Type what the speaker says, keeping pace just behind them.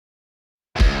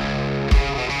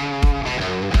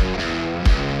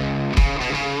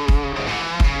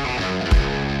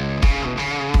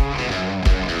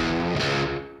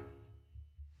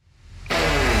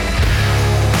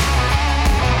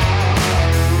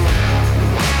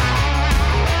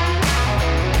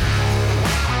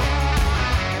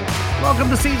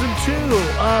Welcome to Season 2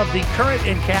 of the Current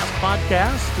and Cask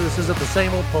podcast. This isn't the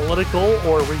same old political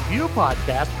or review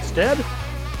podcast. Instead,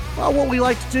 what we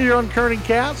like to do here on Current and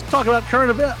Cask, talk about current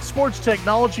events, sports,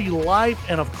 technology, life,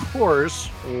 and of course,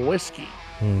 whiskey.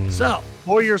 So,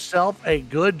 pour yourself a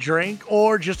good drink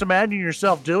or just imagine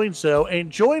yourself doing so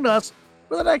and join us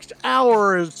for the next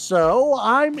hour or so.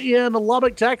 I'm in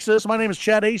Lubbock, Texas. My name is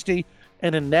Chad Hasty,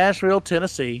 and in Nashville,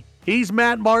 Tennessee, he's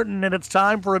Matt Martin, and it's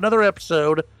time for another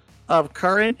episode of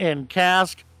Current and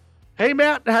Cask. Hey,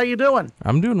 Matt, how you doing?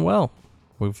 I'm doing well.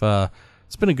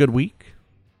 It's been a good week.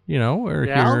 You know, we're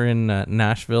here in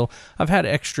Nashville. I've had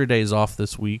extra days off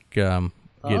this week. They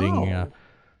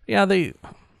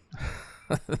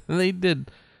they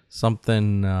did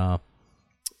something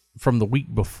from the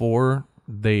week before.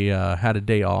 They had a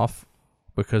day off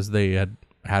because they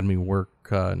had me work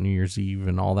New Year's Eve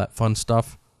and all that fun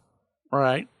stuff.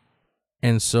 Right.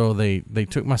 And so they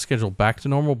took my schedule back to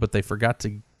normal, but they forgot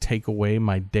to take away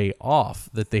my day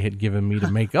off that they had given me to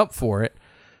make up for it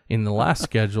in the last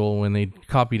schedule when they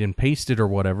copied and pasted or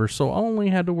whatever. So I only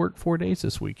had to work 4 days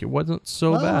this week. It wasn't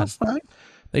so bad.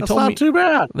 That's not too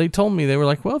bad. They told me, they were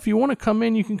like, well, if you want to come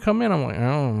in, you can come in. I'm like,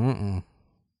 oh,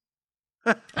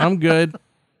 I'm good.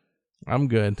 I'm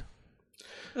good.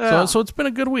 Yeah. So it's been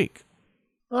a good week.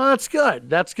 Oh, that's good.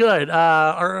 That's good.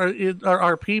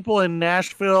 Are people in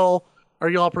Nashville, are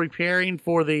y'all preparing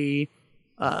for the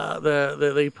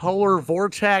polar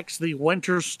vortex, the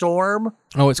winter storm?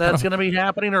 Oh, that's going to be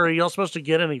happening, or are y'all supposed to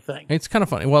get anything? It's kind of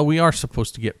funny. Well, we are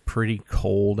supposed to get pretty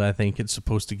cold. I think it's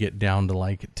supposed to get down to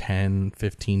like 10,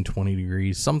 15, 20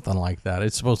 degrees, something like that.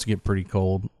 It's supposed to get pretty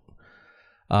cold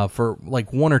for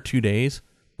like 1 or 2 days.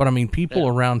 But I mean, people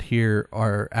around here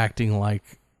are acting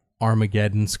like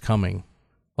Armageddon's coming.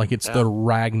 Like it's the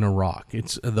Ragnarok.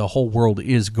 It's the whole world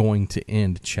is going to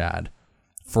end, Chad,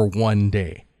 for 1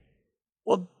 day.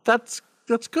 Well, that's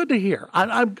good to hear.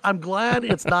 I'm glad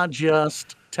it's not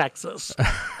just Texas,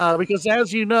 because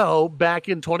as you know, back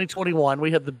in 2021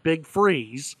 we had the big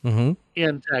freeze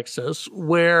in Texas,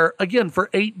 where again for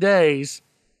 8 days,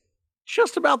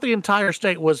 just about the entire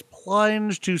state was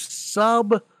plunged to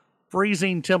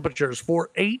sub-freezing temperatures for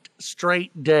 8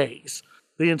 straight days.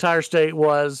 The entire state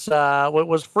was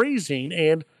freezing,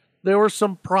 and there were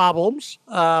some problems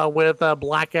with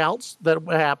blackouts that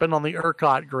happened on the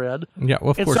ERCOT grid. Yeah,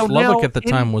 well, of course, so Lubbock at the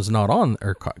time was not on the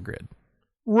ERCOT grid.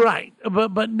 Right,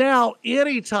 but now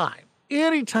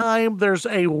anytime there's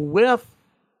a whiff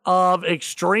of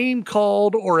extreme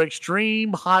cold or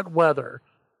extreme hot weather,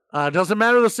 doesn't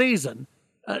matter the season,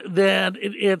 then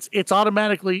it's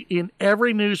automatically in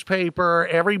every newspaper,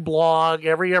 every blog,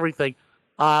 everything.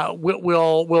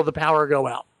 Will the power go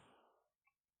out?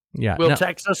 Yeah. Will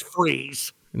Texas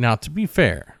freeze? Now, to be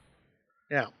fair,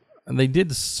 they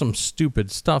did some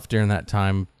stupid stuff during that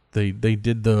time. They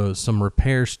did some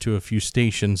repairs to a few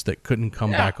stations that couldn't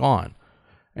come back on,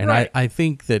 and right. I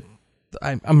think that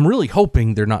I'm really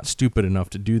hoping they're not stupid enough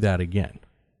to do that again.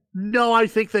 No, I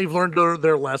think they've learned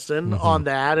their lesson on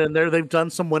that, and they've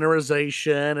done some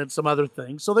winterization and some other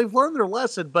things, so they've learned their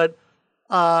lesson, but.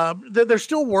 There's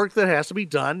still work that has to be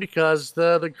done because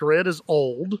the grid is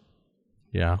old.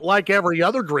 Yeah. Like every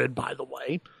other grid, by the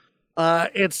way.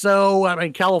 And so, I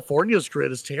mean, California's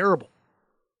grid is terrible.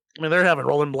 I mean, they're having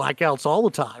rolling blackouts all the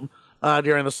time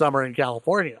during the summer in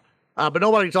California. But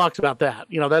nobody talks about that.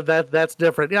 You know, that's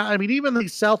different. Yeah, I mean, even the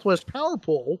Southwest Power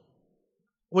Pool,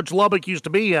 which Lubbock used to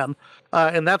be in,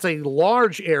 and that's a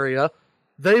large area.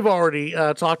 They've already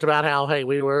talked about how, hey,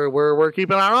 we're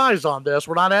keeping our eyes on this.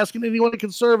 We're not asking anyone to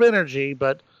conserve energy,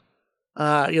 but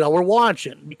we're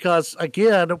watching because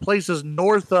again, places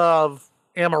north of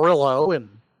Amarillo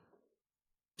and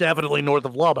definitely north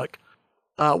of Lubbock,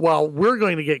 while we're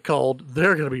going to get cold,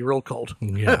 they're going to be real cold.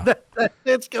 Yeah,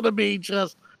 it's going to be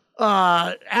just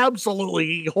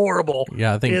absolutely horrible.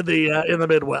 Yeah, I think in the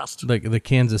Midwest. The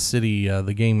Kansas City,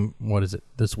 the game, what is it,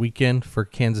 this weekend for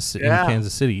Kansas City? In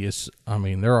Kansas City is, I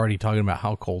mean, they're already talking about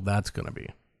how cold that's going to be.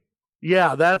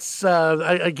 Yeah, that's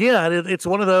it's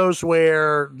one of those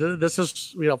where this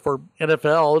is, for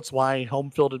NFL, it's why home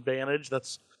field advantage.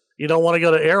 That's, you don't want to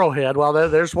go to Arrowhead. Well,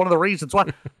 there's one of the reasons why.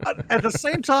 At the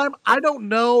same time, I don't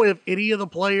know if any of the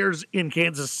players in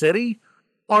Kansas City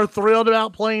are thrilled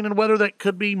about playing in weather that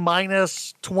could be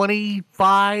minus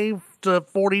 25 to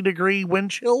 40 degree wind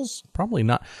chills. Probably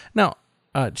not. Now,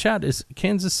 Chad, is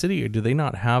Kansas City, or do they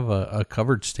not have a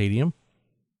covered stadium?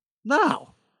 No.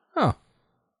 Huh.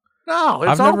 No,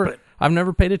 it's open. I've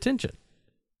never paid attention.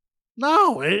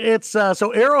 No, it's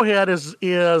so Arrowhead is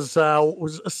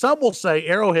some will say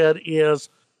Arrowhead is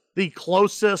the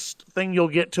closest thing you'll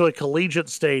get to a collegiate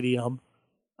stadium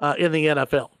in the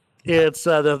NFL. It's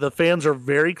the fans are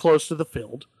very close to the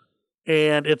field,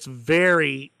 and it's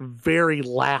very, very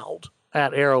loud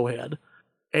at Arrowhead.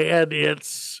 And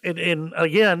and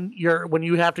again, when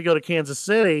you have to go to Kansas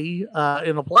City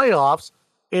in the playoffs,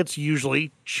 it's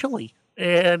usually chilly,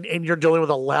 and you're dealing with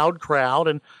a loud crowd,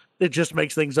 and it just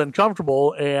makes things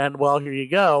uncomfortable. And well, here you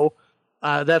go.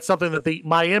 That's something that the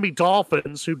Miami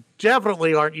Dolphins, who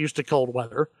definitely aren't used to cold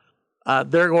weather,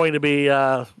 they're going to be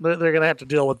they're going to have to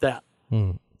deal with that.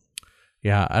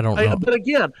 Yeah, I don't know. But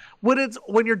again,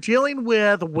 when you're dealing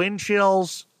with wind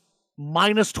chills,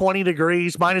 minus 20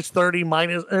 degrees, minus 30,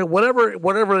 minus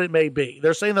whatever it may be.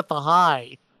 They're saying that the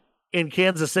high in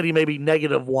Kansas City may be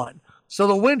 -1. So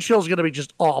the wind chill is going to be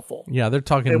just awful. Yeah, they're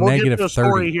talking we'll negative get to the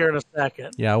story 30 here in a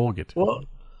second. Yeah, we'll get to it.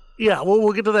 Yeah,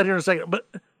 we'll get to that here in a second. But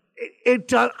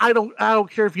I don't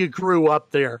care if you grew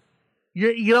up there.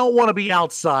 You don't want to be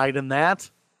outside in that.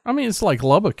 I mean, it's like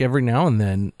Lubbock. Every now and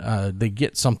then they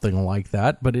get something like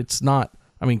that, but it's not.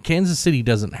 I mean, Kansas City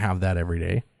doesn't have that every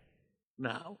day.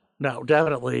 No,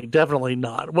 definitely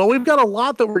not. Well, we've got a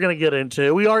lot that we're going to get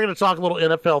into. We are going to talk a little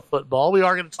NFL football. We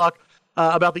are going to talk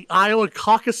about the Iowa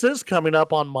caucuses coming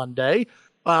up on Monday.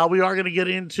 We are going to get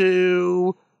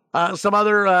into some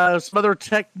other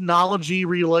technology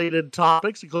related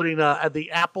topics, including the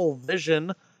Apple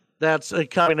Vision that's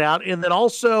coming out, and then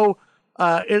also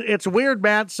it's weird,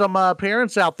 Matt. Some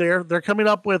parents out there, they're coming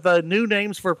up with new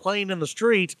names for playing in the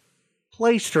street,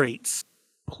 play streets.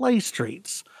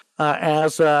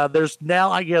 As there's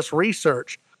now, I guess,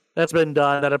 research that's been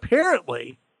done that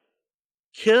apparently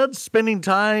kids spending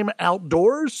time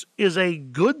outdoors is a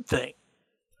good thing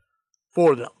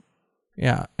for them.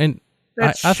 Yeah, and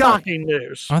that's shocking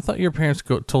news. I thought your parents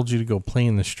told you to go play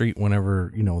in the street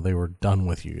whenever they were done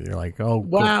with you. They're like, oh,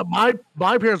 well,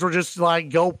 my parents were just like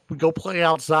go play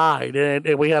outside,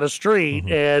 and we had a street,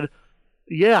 and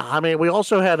yeah, I mean, we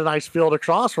also had a nice field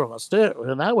across from us too,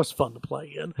 and that was fun to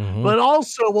play in. But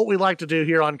also, what we like to do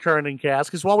here on Current and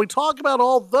Cask is while we talk about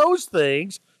all those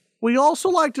things, we also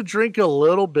like to drink a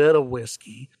little bit of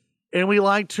whiskey, and we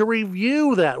like to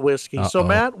review that whiskey. So,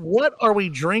 Matt, what are we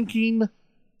drinking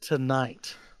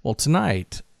tonight? Well,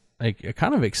 tonight,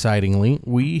 kind of excitingly,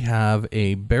 we have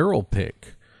a barrel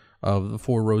pick of the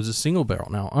Four Roses single barrel.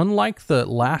 Now, unlike the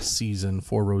last season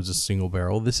Four Roses single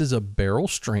barrel, this is a barrel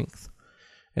strength.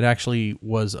 It actually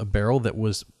was a barrel that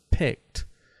was picked,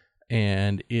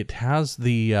 and it has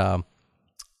the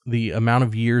amount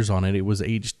of years on it. It was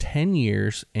aged 10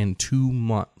 years and 2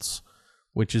 months,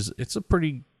 it's a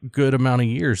pretty good amount of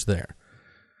years there.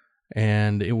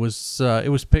 And it was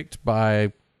picked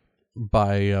by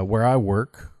where I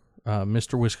work,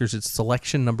 Mr. Whiskers. It's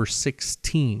selection number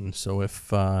 16. So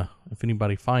if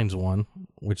anybody finds one,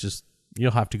 which is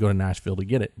you'll have to go to Nashville to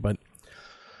get it, but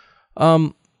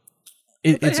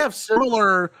they have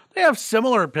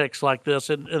similar picks like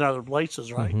this in other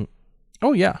places, right?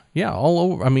 Oh yeah, all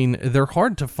over. I mean, they're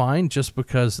hard to find just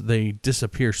because they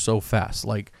disappear so fast.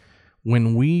 Like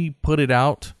when we put it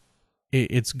out,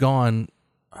 it's gone.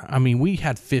 I mean, we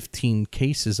had 15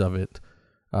 cases of it.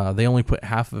 They only put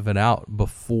half of it out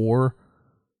before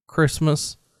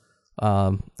Christmas,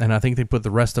 and I think they put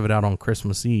the rest of it out on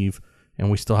Christmas Eve,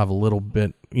 and we still have a little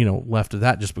bit, left of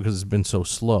that just because it's been so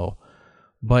slow.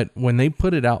 But when they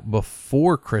put it out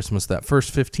before Christmas, that first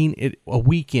 15, a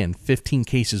weekend, 15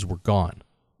 cases were gone,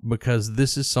 because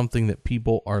this is something that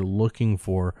people are looking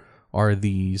for,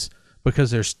 because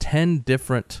there's 10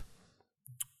 different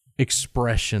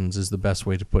expressions is the best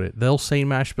way to put it. They'll say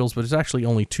mash bills, but it's actually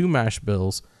only 2 mash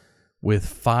bills with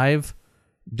 5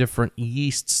 different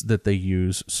yeasts that they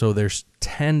use. So there's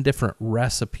 10 different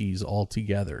recipes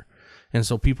altogether. And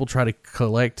so people try to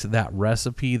collect that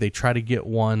recipe. They try to get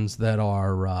ones that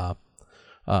are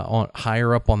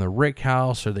higher up on the rick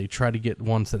house, or they try to get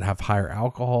ones that have higher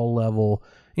alcohol level.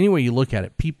 Anyway, you look at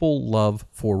it, people love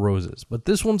Four Roses. But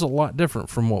this one's a lot different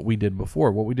from what we did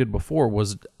before. What we did before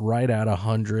was right at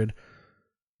 100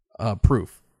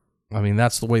 proof. I mean,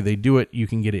 that's the way they do it. You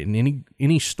can get it in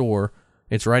any store.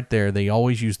 It's right there. They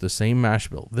always use the same mash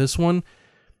bill.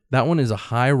 That one is a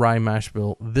high rye mash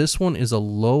bill. This one is a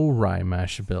low rye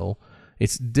mash bill.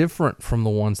 It's different from the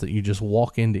ones that you just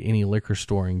walk into any liquor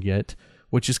store and get,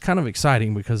 which is kind of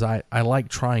exciting because I like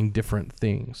trying different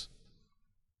things.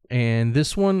 And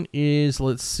this one is,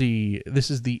 let's see,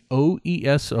 this is the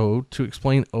OESO. To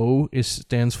explain, O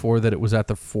stands for that it was at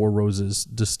the Four Roses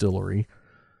Distillery.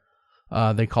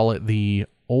 They call it the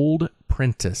Old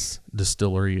Prentice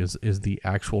Distillery is the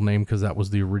actual name, because that was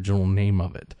the original name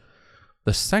of it.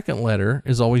 The second letter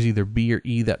is always either B or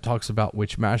E. That talks about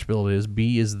which mash bill it is.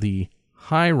 B is the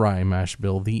high rye mash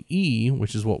bill. The E,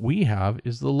 which is what we have,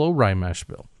 is the low rye mash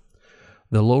bill.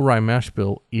 The low rye mash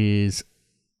bill is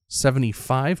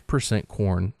 75%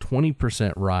 corn,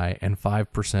 20% rye, and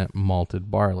 5% malted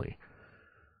barley.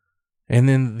 And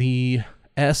then the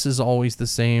S is always the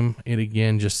same. It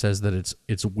again just says that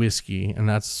it's whiskey, and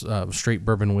that's straight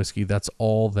bourbon whiskey. That's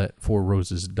all that Four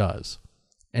Roses does.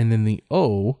 And then the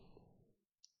O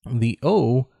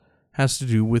has to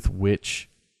do with which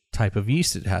type of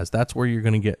yeast it has. That's where you're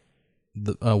going to get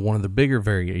one of the bigger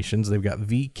variations. They've got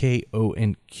V, K, O,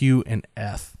 and Q, and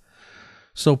F.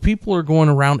 So people are going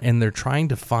around and they're trying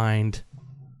to find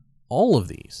all of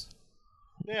these.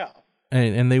 Yeah.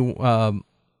 And they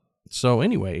so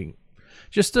anyway,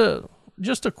 just a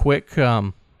quick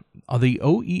the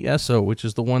OESO, which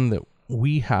is the one that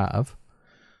we have,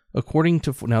 according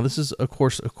to now this is of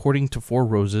course according to Four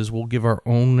Roses. We'll give our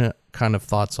own kind of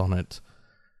thoughts on it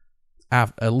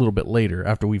a little bit later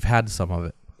after we've had some of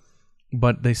it.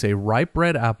 But they say ripe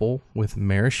red apple with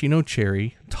maraschino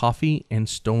cherry, toffee, and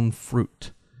stone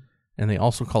fruit. And they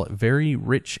also call it very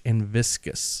rich and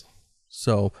viscous.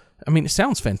 So, I mean, it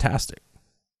sounds fantastic.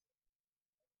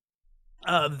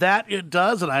 That it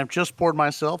does, and I've just poured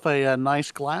myself a nice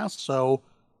glass. So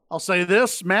I'll say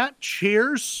this, Matt,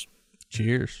 cheers.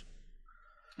 Cheers.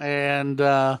 And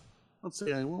let's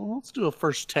see, well, let's do a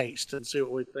first taste and see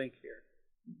what we think here.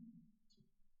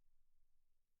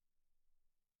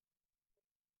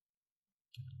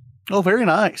 Oh, very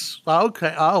nice.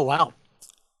 Okay. Oh, wow.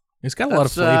 It's got a lot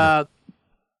of flavor.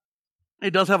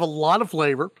 It does have a lot of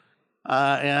flavor,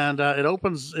 and it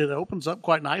opens up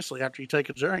quite nicely after you take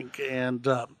a drink. And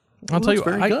I'll tell you,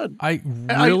 very good.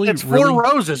 It's Four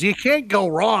Roses. You can't go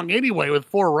wrong anyway with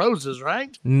Four Roses,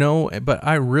 right? No, but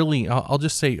I'll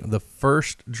just say the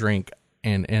first drink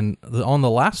and on the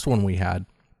last one we had,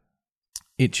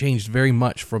 it changed very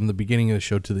much from the beginning of the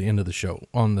show to the end of the show.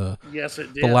 Yes,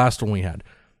 it did. The last one we had.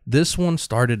 This one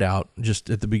started out just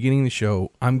at the beginning of the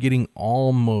show. I'm getting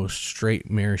almost straight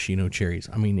maraschino cherries.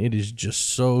 I mean, it is just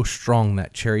so strong,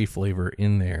 that cherry flavor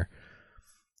in there.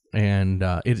 And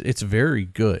it's very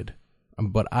good.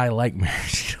 But I like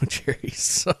maraschino cherries.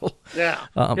 So yeah.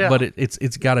 But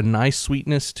it's got a nice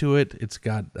sweetness to it. It's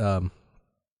got a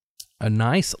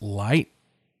nice, light,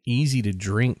 easy to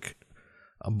drink,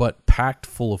 but packed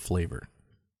full of flavor.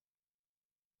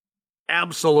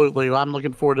 Absolutely. I'm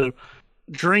looking forward to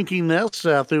drinking this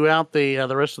throughout the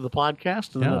rest of the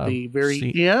podcast, and then at the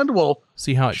very end, we'll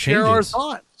see how it share changes.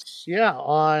 our thoughts. Yeah,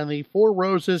 on the Four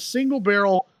Roses single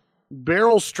barrel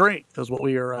strength is what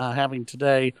we are having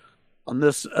today on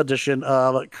this edition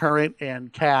of Current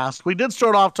and Cask. We did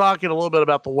start off talking a little bit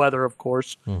about the weather, of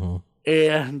course,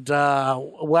 and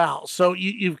wow. So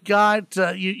you've got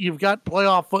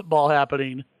playoff football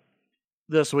happening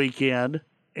this weekend,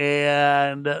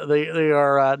 and they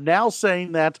are now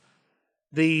saying that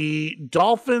the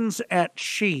Dolphins at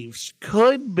Chiefs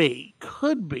could be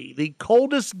the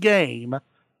coldest game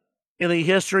in the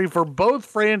history for both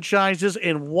franchises,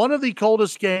 and one of the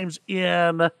coldest games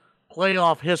in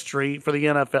playoff history for the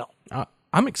NFL.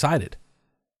 I'm excited.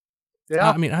 Yeah.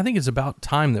 I mean, I think it's about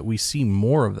time that we see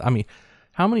more of. I mean,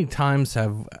 how many times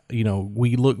have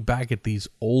we look back at these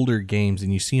older games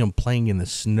and you see them playing in the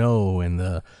snow and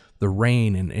the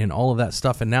rain and all of that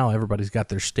stuff, and now everybody's got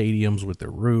their stadiums with their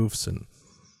roofs and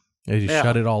they just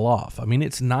shut it all off. I mean,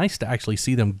 it's nice to actually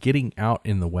see them getting out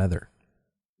in the weather.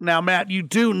 Now, Matt, you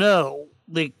do know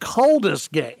the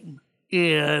coldest game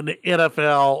in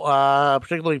NFL,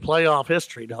 particularly playoff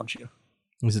history, don't you?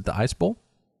 Is it the Ice Bowl?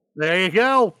 There you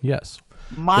go. Yes.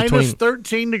 Minus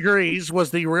 13 degrees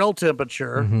was the real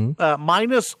temperature.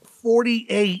 Minus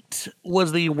 48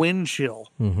 was the wind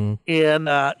chill on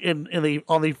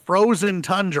the frozen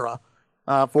tundra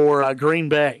for Green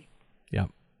Bay. Yep.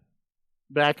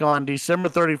 Back on December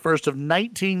 31st of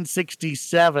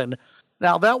 1967.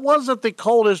 Now, that wasn't the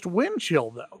coldest wind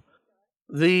chill, though.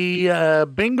 The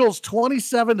Bengals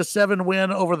 27-7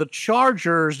 win over the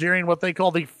Chargers during what they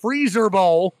call the Freezer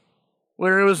Bowl,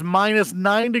 where it was minus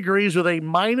 9 degrees with a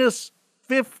minus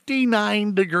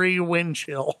 59 degree wind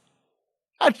chill.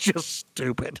 That's just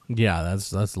stupid. Yeah,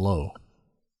 that's low.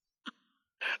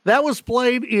 That was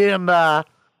played on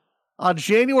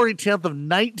January 10th of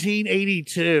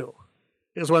 1982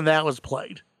 is when that was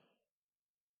played.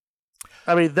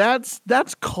 I mean, that's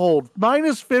cold.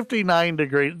 Minus 59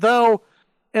 degrees. Though,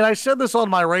 and I said this on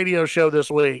my radio show this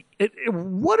week,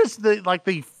 what is the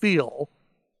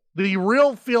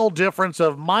real feel difference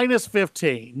of minus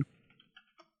 15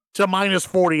 to minus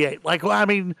 48? Like, I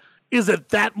mean, is it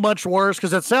that much worse?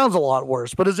 Because it sounds a lot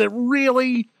worse, but is it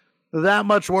really that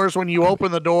much worse when you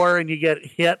open the door and you get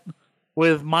hit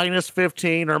with minus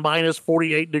 15 or minus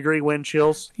 48 degree wind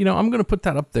chills? I'm going to put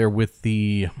that up there with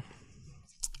the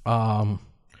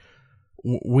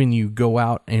when you go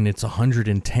out and it's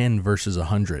 110 versus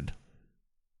 100.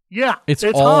 Yeah, it's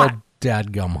all hot.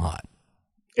 Dadgum hot.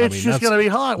 It's just going to be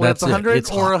hot when it's 100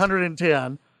 or hot.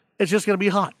 110. It's just going to be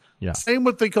hot. Yeah. Same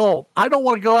with the cold. I don't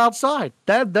want to go outside.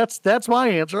 That's my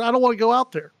answer. I don't want to go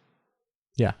out there.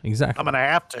 Yeah, exactly. I'm going to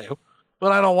have to,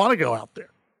 but I don't want to go out there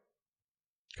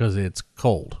because it's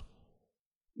cold.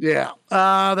 Yeah.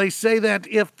 They say that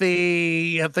if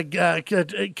the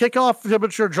kickoff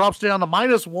temperature drops down to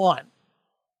 -1,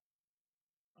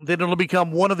 then it'll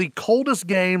become one of the coldest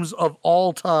games of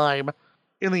all time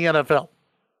in the NFL.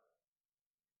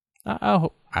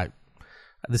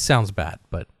 This sounds bad,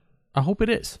 but I hope it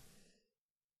is.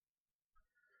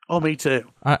 Oh, me too.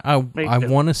 I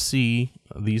want to see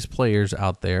these players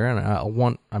out there,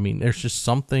 and there's just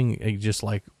something just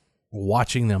like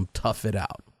watching them tough it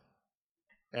out.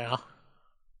 Yeah.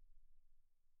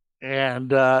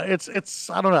 And it's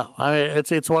I don't know.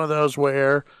 It's one of those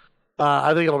where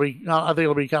I think it'll be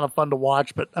kind of fun to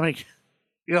watch. But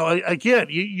again,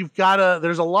 you've got to.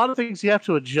 There's a lot of things you have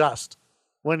to adjust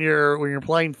when you're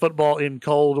playing football in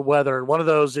cold weather. One of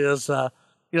those is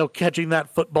catching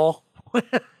that football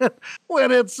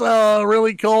when it's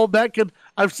really cold.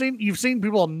 You've seen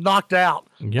people knocked out.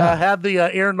 Yeah. Had the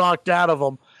air knocked out of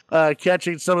them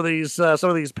catching some of these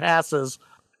passes.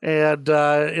 And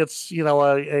it's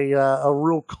a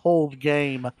real cold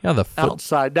game. Yeah,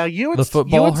 outside. Now the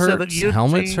football hurts.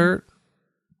 Helmets hurt.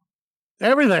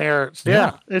 Everything hurts.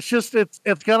 Yeah. It's just it's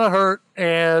gonna hurt.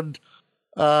 And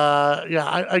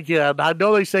I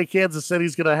know they say Kansas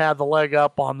City's gonna have the leg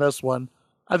up on this one.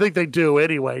 I think they do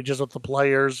anyway, just with the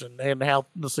players and how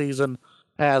the season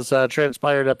has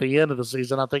transpired at the end of the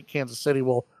season. I think Kansas City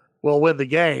will win the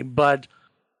game, but.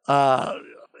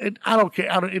 I don't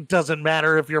care. It doesn't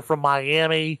matter if you're from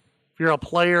Miami, if you're a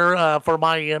player for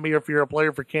Miami, or if you're a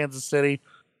player for Kansas City.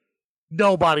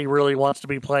 Nobody really wants to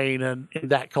be playing in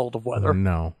that cold of weather.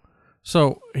 No.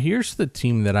 So here's the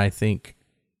team that I think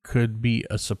could be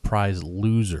a surprise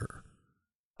loser.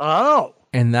 Oh.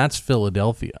 And that's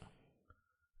Philadelphia.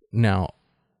 Now,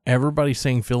 everybody's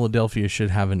saying Philadelphia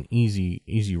should have an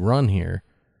easy run here.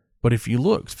 But if you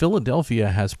look, Philadelphia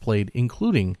has played,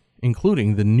 including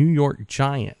the New York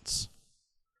Giants.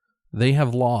 They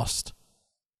have lost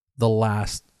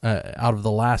out of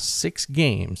the last 6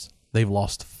 games, they've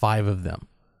lost 5 of them.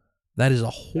 That is a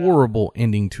horrible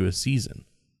ending to a season.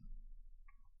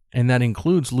 And that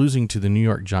includes losing to the New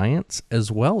York Giants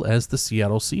as well as the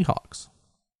Seattle Seahawks.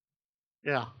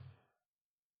 Yeah.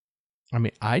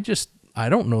 I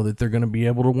don't know that they're going to be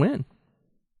able to win.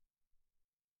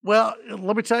 Well,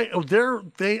 let me tell you,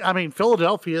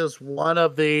 Philadelphia is one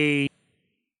of the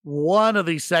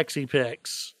sexy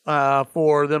picks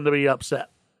for them to be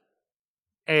upset,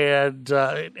 and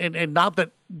not that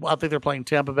I think they're playing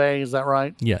Tampa Bay. Is that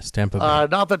right? Yes, Tampa Bay.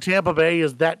 Not that Tampa Bay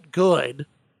is that good,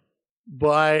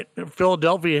 but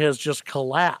Philadelphia has just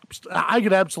collapsed. I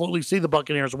could absolutely see the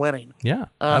Buccaneers winning. Yeah,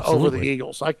 over the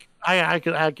Eagles. I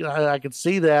could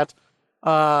see that.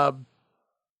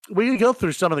 We can go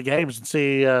through some of the games and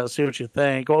see what you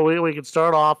think. Well, we can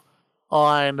start off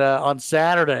on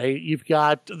Saturday. You've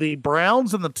got the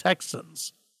Browns and the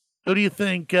Texans. Who do you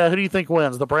think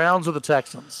wins, the Browns or the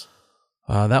Texans?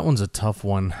 That one's a tough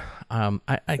one.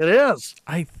 It is.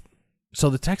 So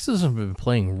the Texans have been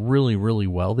playing really, really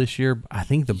well this year. I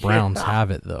think the Browns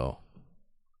have it though.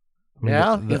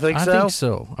 You think so? I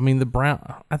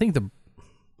think so.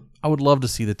 I would love to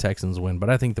see the Texans win, but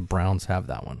I think the Browns have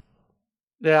that one.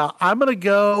 Yeah, I'm going to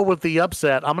go with the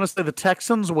upset. I'm going to say the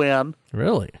Texans win.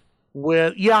 Really? I'm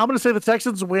going to say the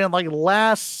Texans win, like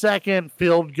last second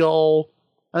field goal.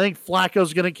 I think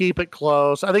Flacco's going to keep it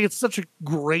close. I think it's such a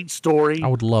great story. I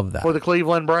would love that for the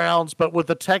Cleveland Browns, but with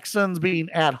the Texans being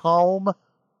at home,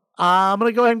 I'm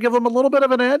going to go ahead and give them a little bit of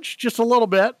an edge, just a little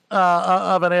bit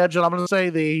of an edge, and I'm going to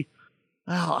say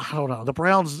I don't know. The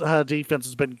Browns' defense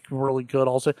has been really good.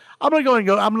 Also, I'm going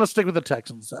to stick with the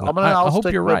Texans. I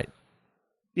hope you're right.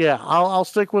 Yeah, I'll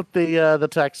stick with the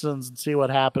Texans and see what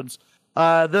happens.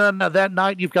 Then that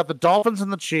night you've got the Dolphins and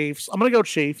the Chiefs. I'm going to go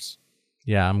Chiefs.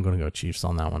 Yeah, I'm going to go Chiefs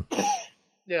on that one.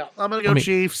 Yeah, I'm going to go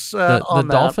Chiefs. The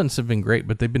Dolphins have been great,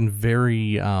 but they've been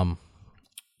very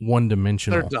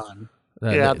one-dimensional. They're done.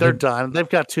 They're done. They've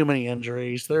got too many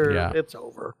injuries. It's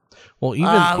over. Well,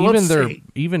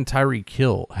 even Tyreek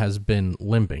Hill has been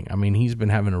limping. I mean, he's been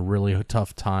having a really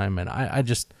tough time, and I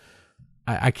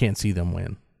can't see them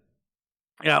win.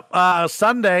 Yeah.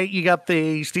 Sunday, you got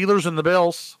the Steelers and the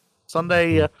Bills.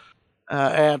 Sunday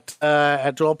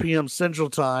at 12 p.m. Central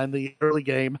Time, the early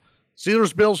game.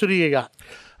 Steelers, Bills, who do you got?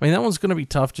 I mean, that one's going to be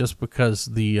tough just because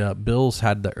the Bills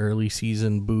had the early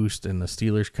season boost and the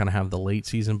Steelers kind of have the late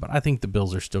season, but I think the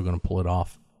Bills are still going to pull it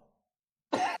off.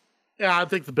 Yeah, I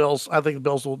think the Bills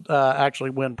will actually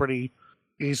win pretty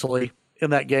easily in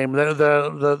that game.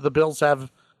 The Bills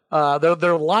have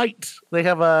they're light. They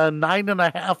have a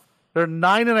 9.5. They're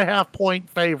 9.5 point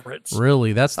favorites.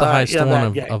 Really, that's the highest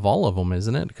one of all of them,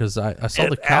 isn't it? Because I saw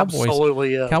the Cowboys.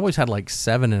 Absolutely is. Cowboys had like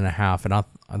 7.5,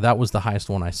 and that was the highest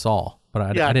one I saw. But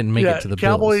I didn't make it to the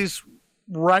Cowboys.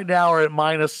 Right now are at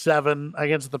 -7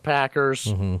 against the Packers.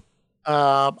 Mm-hmm.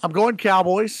 I'm going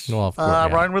Cowboys. Well, of course,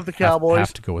 I'm running with the Cowboys.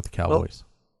 Have to go with the Cowboys.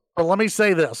 But let me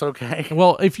say this, okay?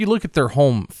 Well, if you look at their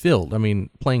home field, I mean,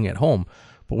 playing at home,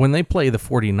 but when they play the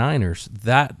 49ers,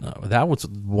 that was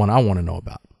one I want to know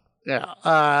about.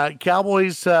 Yeah,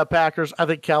 Cowboys, Packers. I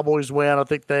think Cowboys win. I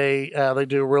think they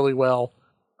do really well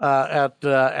at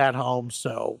home.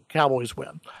 So Cowboys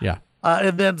win. Yeah,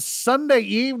 and then Sunday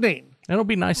evening, it'll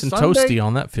be nice and toasty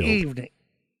on that field. Evening,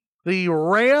 the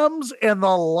Rams and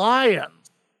the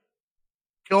Lions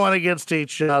going against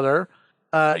each other.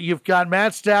 You've got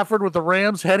Matt Stafford with the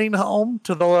Rams heading home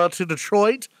to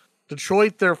Detroit.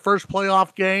 Detroit, their first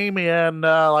playoff game in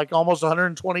like almost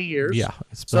 120 years. Yeah.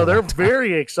 So they're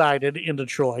very excited in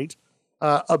Detroit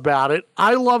about it.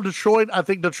 I love Detroit. I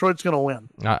think Detroit's going to win.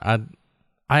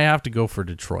 I have to go for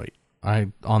Detroit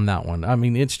on that one. I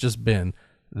mean, it's just been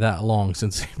that long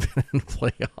since they've been in the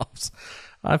playoffs.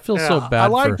 I feel so bad. I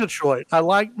like Detroit. I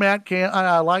like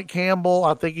I like Campbell.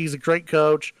 I think he's a great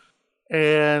coach.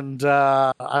 And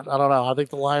I don't know. I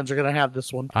think the Lions are going to have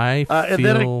this one. I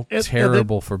feel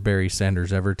terrible for Barry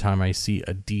Sanders every time I see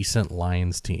a decent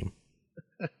Lions team.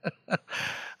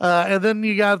 And then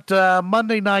you got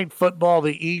Monday Night Football,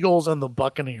 the Eagles and the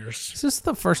Buccaneers. Is this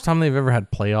the first time they've ever had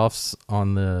playoffs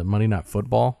on the Monday Night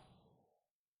Football?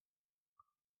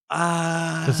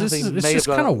 Because it's just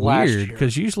kind of weird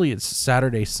because usually it's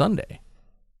Saturday, Sunday.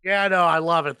 Yeah, I know. I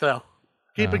love it, though.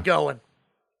 Keep it going.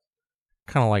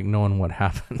 Kind of like knowing what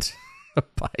happened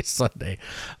by Sunday.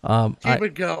 Keep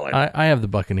it going. I have the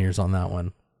Buccaneers on that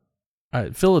one.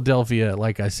 Philadelphia,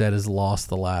 like I said, has lost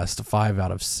the last 5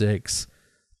 out of 6.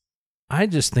 I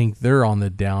just think they're on the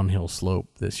downhill slope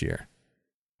this year.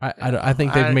 I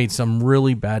think they've made some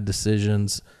really bad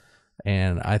decisions,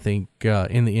 and I think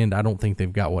in the end, I don't think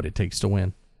they've got what it takes to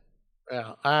win.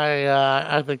 Yeah,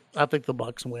 I think the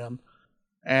Bucs win,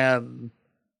 and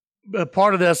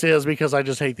part of this is because I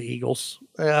just hate the Eagles.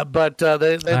 But I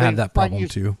have that problem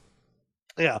too.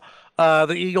 Yeah,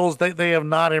 the Eagles they have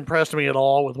not impressed me at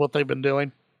all with what they've been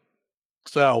doing.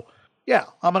 So yeah,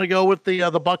 I'm going to go with the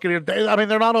Buccaneers. I mean,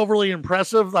 they're not overly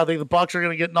impressive. I think the Bucs are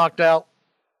going to get knocked out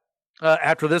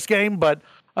after this game, but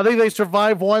I think they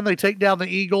survive one. They take down the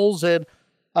Eagles, and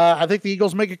I think the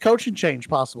Eagles make a coaching change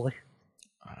possibly.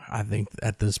 I think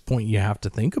at this point you have to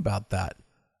think about that.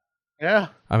 Yeah,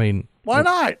 I mean, why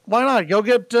not? Why not? Go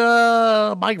get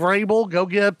Mike Vrabel. Go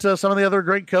get some of the other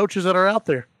great coaches that are out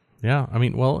there. Yeah, I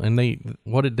mean, well, and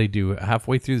what did they do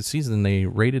halfway through the season? They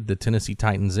raided the Tennessee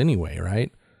Titans anyway,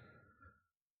 right?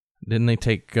 Didn't they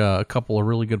take a couple of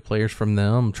really good players from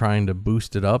them, trying to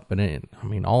boost it up? And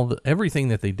everything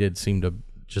that they did seemed to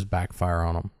just backfire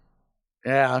on them.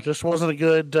 Yeah, it just wasn't a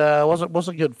good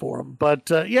wasn't good for them. But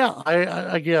yeah,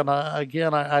 I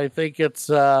think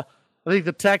it's I think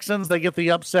the Texans, they get the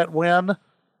upset win.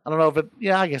 I don't know if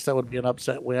I guess that would be an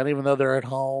upset win, even though they're at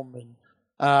home. And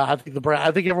I think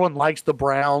everyone likes the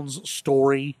Browns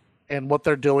story and what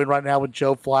they're doing right now with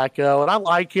Joe Flacco, and I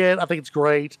like it. I think it's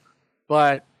great,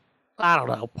 but I don't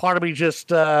know. Part of me just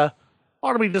feels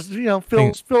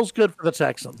good for the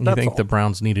Texans. You think the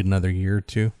Browns need another year or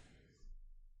two?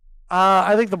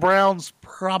 I think the Browns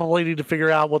probably need to figure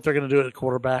out what they're going to do at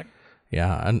quarterback.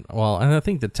 Yeah, and I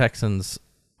think the Texans.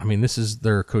 I mean, this is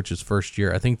their coach's first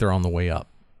year. I think they're on the way up.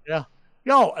 Yeah,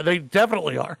 no, they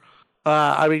definitely are.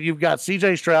 I mean, you've got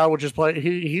C.J. Stroud, which is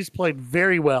he's played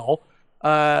very well.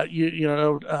 With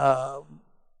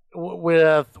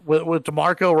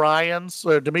DeMeco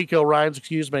Ryans,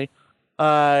 excuse me,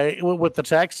 with the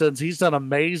Texans, he's done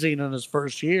amazing in his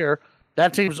first year.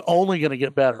 That team's only going to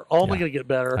get better. Going to get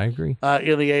better. I agree.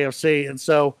 In the AFC, and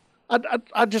so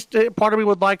I just part of me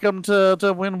would like them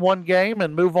to win one game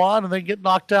and move on, and then get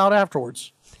knocked out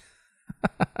afterwards.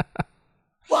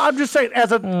 Well, I'm just saying,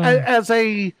 as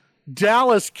a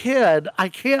Dallas kid, I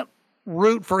can't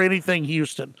root for anything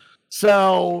Houston.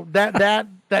 So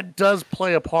that does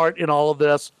play a part in all of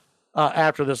this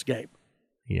after this game.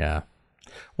 Yeah.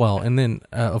 Well, and then,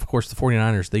 of course, the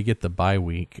 49ers, they get the bye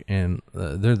week, and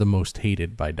they're the most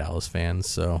hated by Dallas fans.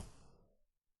 So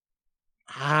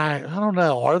I don't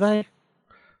know. Are they?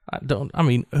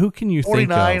 Who can you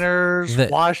think of? 49ers,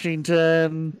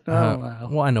 Washington.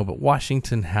 Well, I know, but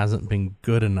Washington hasn't been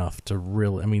good enough to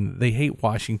really. I mean, they hate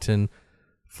Washington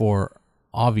for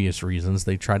obvious reasons.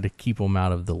 They tried to keep them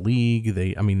out of the league.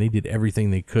 They did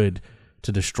everything they could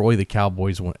to destroy the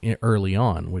Cowboys early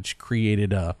on, which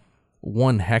created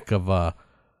one heck of a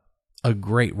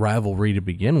great rivalry to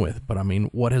begin with. But I mean,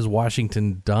 what has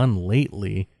Washington done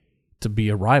lately to be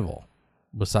a rival,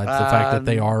 besides the fact that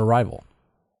they are a rival?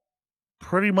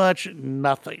 Pretty much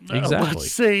nothing. Exactly.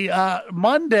 Let's see.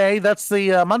 Monday. That's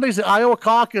the Monday's the Iowa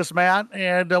caucus, Matt,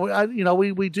 and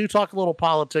we do talk a little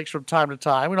politics from time to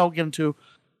time. We don't get into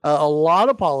a lot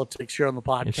of politics here on the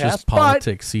podcast. It's just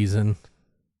politics season.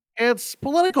 It's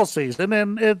political season,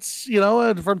 and it's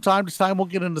and from time to time we'll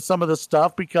get into some of this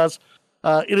stuff because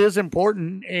it is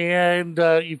important. And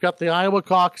you've got the Iowa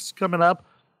caucus coming up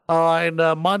on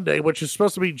Monday, which is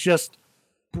supposed to be just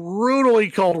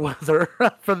brutally cold weather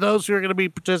for those who are going to be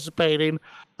participating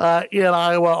in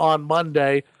Iowa on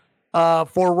Monday.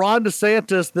 For Ron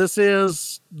DeSantis, this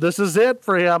is it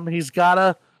for him. He's got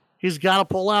to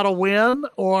pull out a win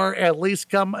or at least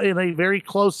come in a very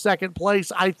close second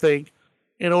place, I think,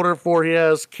 in order for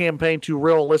his campaign to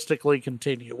realistically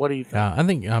continue. What do you think?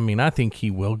 I think he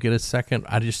will get a second.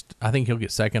 I think he'll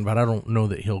get second, but I don't know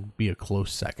that he'll be a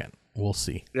close second. We'll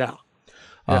see. Yeah.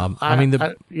 You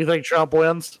think Trump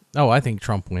wins? Oh, I think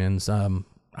Trump wins.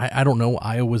 I don't know.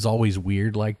 Iowa's always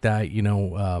weird like that.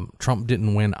 Trump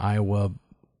didn't win Iowa,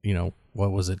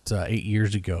 what was it, 8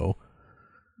 years ago?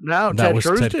 No, that was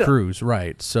Ted did. Cruz,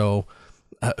 right. So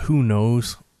who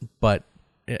knows? But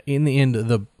in the end,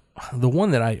 the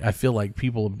one that I feel like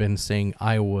people have been saying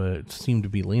Iowa seemed to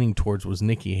be leaning towards was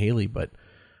Nikki Haley, but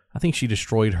I think she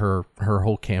destroyed her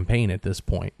whole campaign at this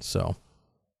point. So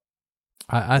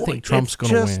I think Trump's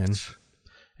going to win.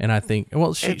 And I think,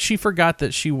 she forgot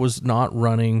that she was not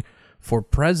running for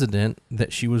president,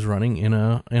 that she was running in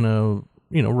a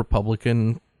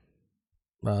Republican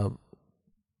fantasy.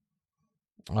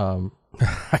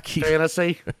 She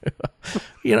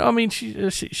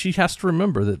has to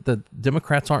remember that the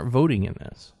Democrats aren't voting in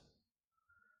this.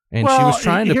 And she was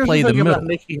trying to play the middle.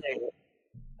 Nikki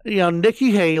Haley.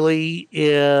 Nikki Haley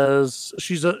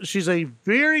she's a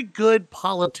very good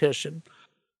politician.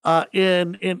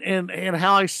 And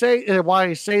how I say, and why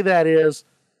I say that is,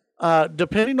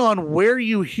 depending on where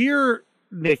you hear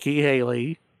Nikki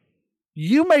Haley,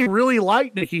 you may really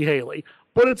like Nikki Haley,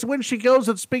 but it's when she goes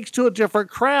and speaks to a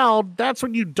different crowd, that's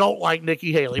when you don't like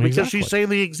Nikki Haley, because she's saying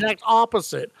the exact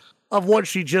opposite of what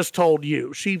she just told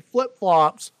you. She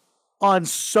flip-flops on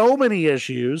so many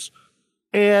issues.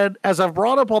 And as I've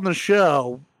brought up on the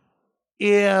show,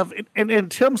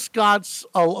 and Tim Scott's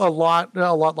a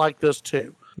lot like this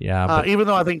too. Yeah, even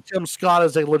though I think Tim Scott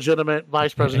is a legitimate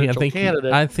vice presidential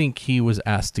candidate. I think he was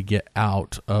asked to get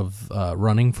out of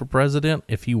running for president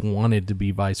if he wanted to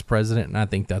be vice president, and I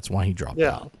think that's why he dropped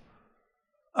out.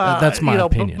 That's my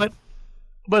opinion.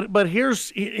 But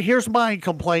here's my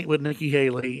complaint with Nikki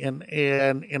Haley and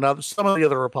some of the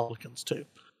other Republicans too.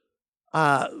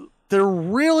 They're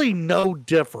really no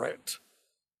different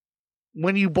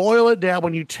when you boil it down.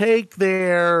 When you take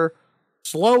their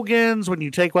slogans, when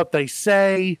you take what they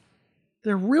say,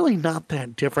 they're really not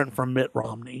that different from Mitt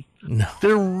Romney. No.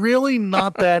 They're really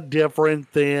not that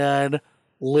different than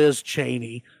Liz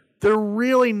Cheney. They're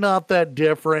really not that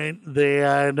different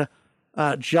than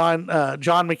John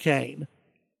McCain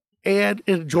and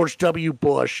George W.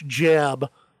 Bush, Jeb.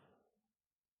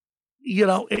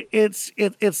 It's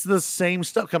the same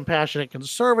stuff. Compassionate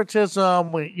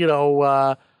conservatism.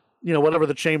 Whatever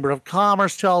the Chamber of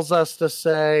Commerce tells us to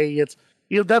say. It's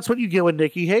that's what you get with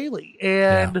Nikki Haley,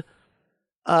 and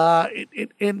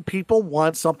and people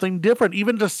want something different.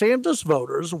 Even DeSantis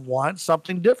voters want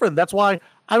something different. That's why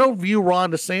I don't view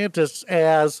Ron DeSantis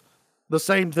as the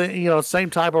same thing. Same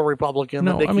type of Republican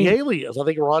that Nikki Haley is. I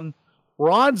think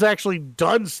Ron's actually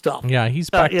done stuff. Yeah, he's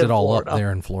backed it all up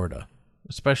there in Florida,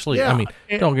 especially. Yeah,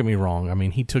 don't get me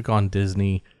wrong. He took on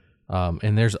Disney,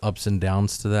 and there's ups and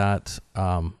downs to that.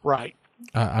 Right.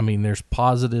 There's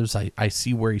positives. I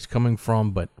see where he's coming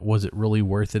from, but was it really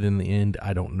worth it in the end?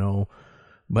 I don't know.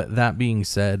 But that being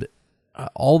said,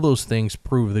 all those things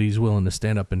prove that he's willing to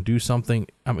stand up and do something.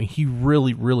 He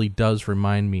really, really does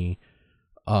remind me,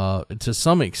 to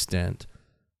some extent,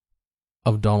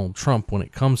 of Donald Trump when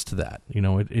it comes to that.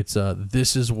 It's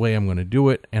this is the way I'm going to do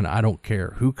it, and I don't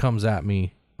care who comes at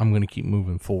me. I'm going to keep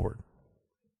moving forward.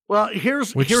 Well, here's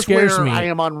scares where me I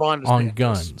am on Ron DeSantis. On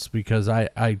guns, because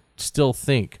I still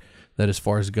think that as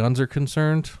far as guns are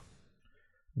concerned,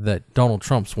 that Donald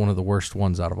Trump's one of the worst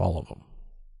ones out of all of them.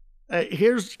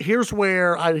 Here's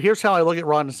how I look at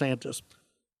Ron DeSantis.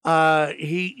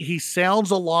 He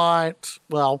sounds a lot.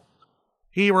 Well,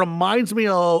 he reminds me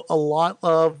a lot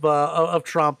of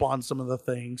Trump on some of the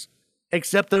things,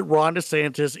 except that Ron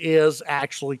DeSantis is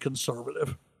actually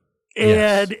conservative,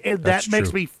 Yes, and that's that makes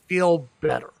true. me feel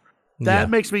better. That Yeah.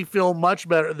 makes me feel much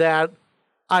better. That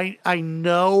I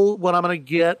know what I'm going to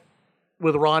get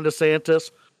with Ron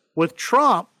DeSantis. With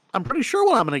Trump, I'm pretty sure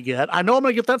what I'm going to get. I know I'm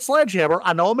going to get that sledgehammer.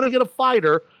 I know I'm going to get a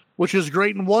fighter, which is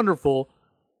great and wonderful.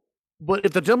 But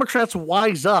if the Democrats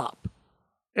wise up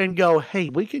and go, hey,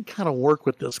 we could kind of work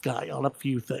with this guy on a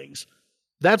few things,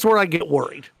 that's where I get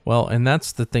worried. Well, and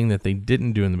that's the thing that they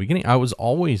didn't do in the beginning. I was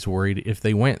always worried if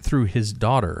they went through his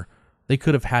daughter, they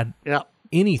could have had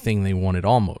anything they wanted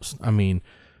almost. I mean,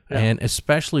 and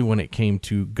especially when it came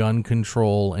to gun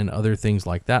control and other things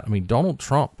like that. I mean, Donald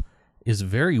Trump is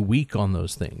very weak on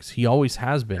those things. He always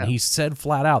has been. He said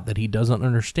flat out that he doesn't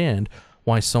understand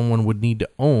why someone would need to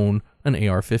own an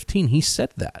AR-15. He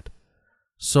said that.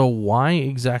 So why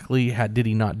exactly did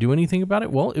he not do anything about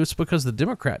it? Well, it was because the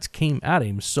Democrats came at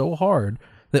him so hard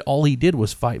that all he did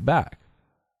was fight back.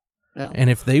 Yeah. And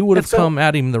if they would have come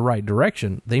at him the right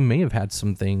direction, they may have had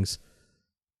some things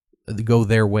go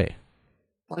their way.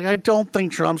 Like, I don't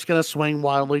think Trump's going to swing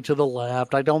wildly to the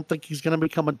left. I don't think he's going to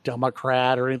become a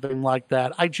Democrat or anything like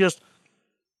that. I just,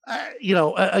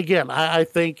 again, I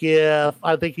think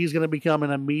he's going to become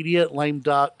an immediate lame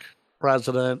duck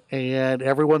president, and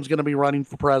everyone's going to be running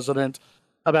for president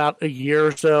about a year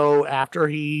or so after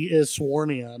he is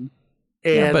sworn in.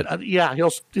 And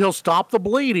he'll stop the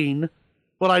bleeding,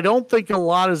 but I don't think a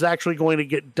lot is actually going to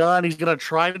get done. He's going to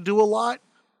try to do a lot,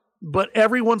 but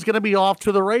everyone's going to be off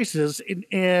to the races,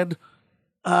 and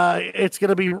it's going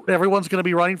to be everyone's going to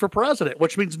be running for president,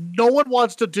 which means no one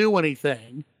wants to do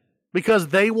anything because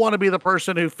they want to be the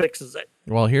person who fixes it.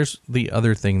 Well, here's the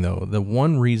other thing, though. The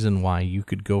one reason why you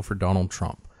could go for Donald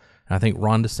Trump, and I think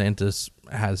Ron DeSantis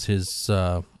has his,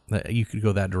 you could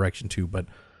go that direction too, but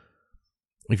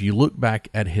if you look back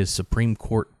at his Supreme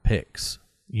Court picks,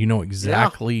 you know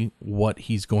exactly what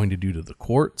he's going to do to the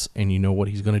courts, and you know what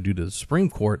he's going to do to the Supreme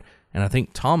Court, and I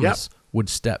think Thomas would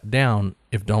step down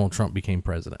if Donald Trump became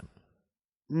president.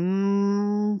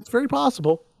 It's very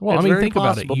possible. Well, I mean, think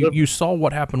about it. You saw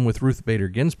what happened with Ruth Bader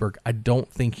Ginsburg. I don't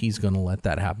think he's going to let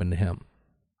that happen to him.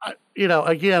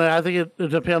 Again, I think it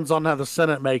depends on how the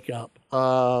Senate makeup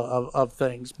of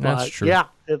things. But that's true. Yeah,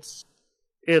 but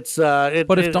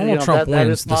if Donald Trump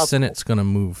wins, the Senate's going to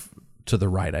move to the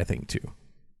right, I think, too.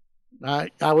 I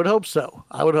would hope so.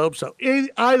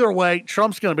 Either way,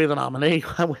 Trump's going to be the nominee.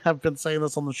 I've been saying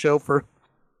this on the show for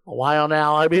a while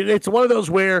now. I mean, it's one of those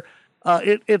where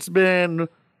it's been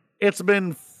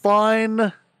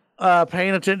fun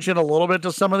paying attention a little bit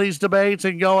to some of these debates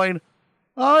and going,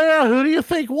 oh yeah, who do you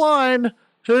think won?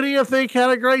 Who do you think had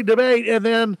a great debate? And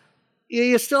then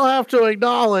you still have to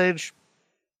acknowledge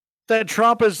that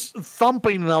Trump is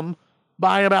thumping them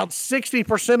by about 60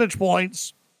 percentage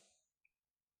points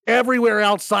everywhere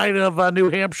outside of New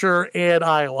Hampshire and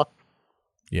Iowa.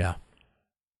 Yeah.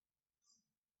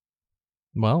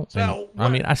 Well, so,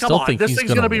 I still think this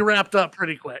thing's going to be wrapped up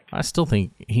pretty quick. I still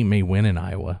think he may win in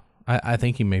Iowa. I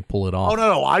think he may pull it off. Oh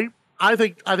no, I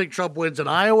think Trump wins in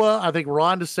Iowa. I think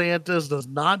Ron DeSantis does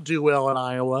not do well in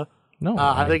Iowa. No,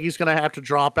 I think he's going to have to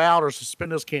drop out or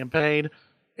suspend his campaign.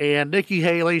 And Nikki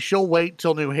Haley, she'll wait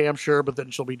till New Hampshire, but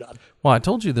then she'll be done. Well, I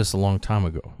told you this a long time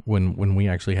ago when we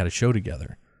actually had a show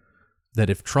together, that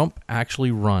if Trump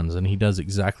actually runs and he does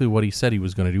exactly what he said he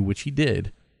was going to do, which he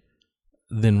did,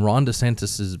 then Ron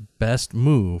DeSantis' best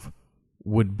move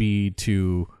would be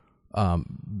to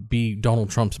be Donald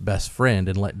Trump's best friend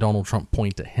and let Donald Trump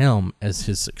point to him as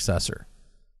his successor.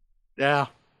 Yeah.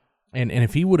 And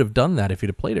if he would have done that, if he'd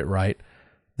have played it right,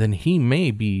 then he may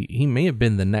have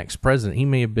been the next president. He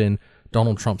may have been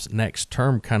Donald Trump's next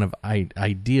term, kind of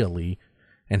ideally,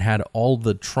 and had all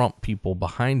the Trump people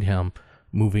behind him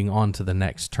moving on to the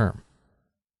next term.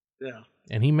 Yeah.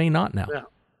 And he may not now. Yeah.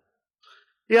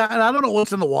 Yeah, and I don't know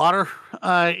what's in the water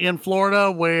in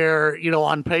Florida where,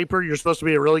 on paper, you're supposed to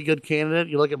be a really good candidate.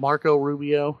 You look at Marco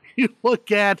Rubio. You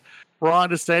look at Ron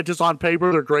DeSantis. On paper,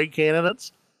 they're great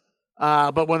candidates.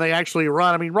 But when they actually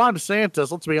run, I mean, Ron DeSantis,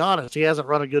 let's be honest, he hasn't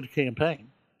run a good campaign.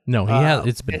 No, he has.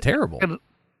 It's been terrible. And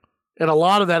a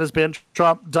lot of that has been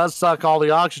Trump does suck all the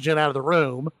oxygen out of the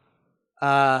room.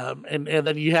 And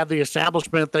then you have the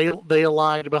establishment. They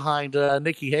aligned behind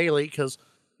Nikki Haley because,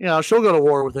 she'll go to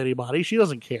war with anybody. She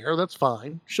doesn't care. That's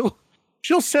fine.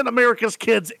 She'll send America's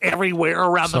kids everywhere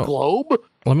around the globe.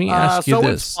 Let me ask you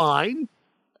this. It's fine.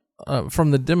 From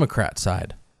the Democrat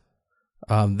side,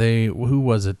 who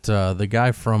was it? The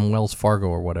guy from Wells Fargo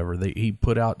or whatever. He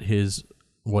put out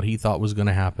what he thought was going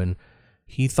to happen.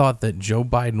 he thought that Joe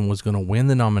Biden was going to win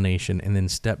the nomination and then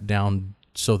step down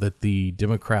so that the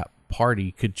Democrat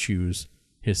Party could choose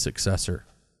his successor.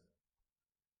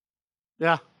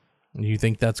 Yeah. Do you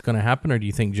think that's going to happen, or do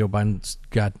you think Joe Biden's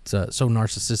got so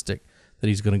narcissistic that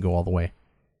he's going to go all the way?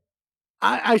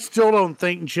 I still don't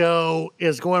think Joe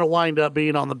is going to wind up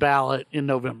being on the ballot in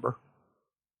November.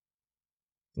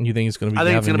 You think it's going to be? I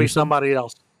think Gavin it's going to be Newsom? somebody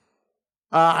else.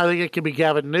 I think it could be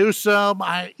Gavin Newsom.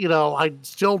 I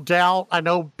still doubt. I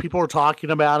know people are talking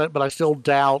about it, but I still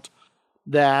doubt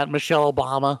that Michelle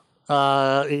Obama,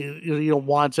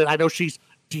 wants it. I know she's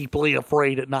deeply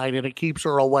afraid at night, and it keeps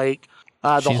her awake.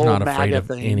 The She's whole not afraid MAGA of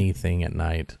thing. anything at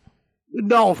night.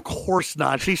 No, of course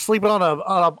not. She's sleeping on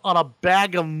a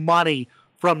bag of money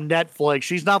from Netflix.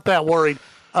 She's not that worried.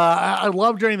 I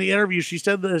love during the interview she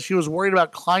said that she was worried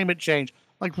about climate change.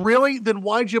 Like, really? Then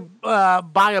why'd you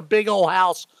buy a big old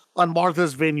house on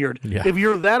Martha's Vineyard? Yeah. If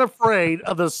you're that afraid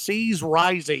of the seas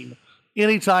rising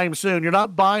anytime soon, you're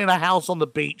not buying a house on the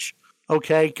beach.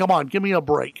 Okay, come on, give me a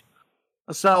break.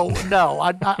 So no,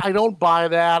 I don't buy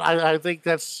that. I think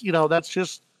that's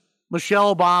just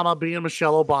Michelle Obama being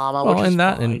Michelle Obama. Well, which and is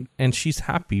that fine. and she's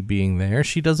happy being there.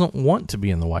 She doesn't want to be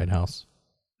in the White House.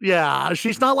 Yeah,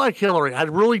 she's not like Hillary. I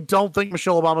really don't think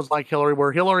Michelle Obama's like Hillary,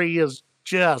 where Hillary is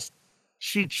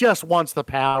she just wants the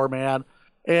power, man.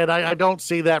 And I don't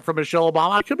see that from Michelle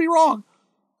Obama. I could be wrong,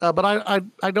 but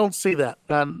I don't see that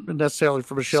necessarily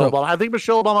from Michelle Obama. I think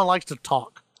Michelle Obama likes to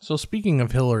talk. So speaking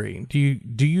of Hillary, do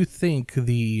you think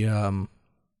the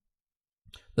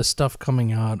stuff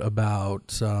coming out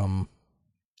about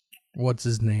what's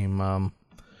his name,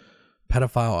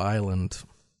 Pedophile Island,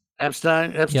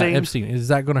 Epstein? Yeah, Epstein. Is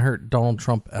that going to hurt Donald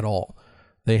Trump at all?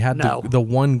 They had the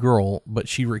one girl, but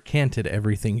she recanted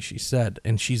everything she said,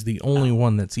 and she's the only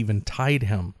one that's even tied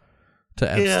him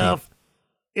to Epstein.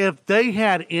 If they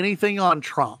had anything on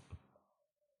Trump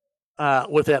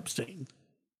with Epstein,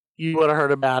 you would have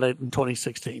heard about it in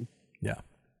 2016. Yeah.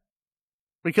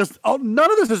 Because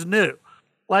none of this is new.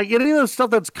 Like, any of the stuff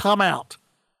that's come out,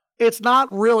 it's not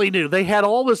really new. They had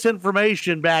all this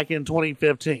information back in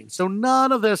 2015. So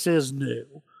none of this is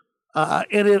new.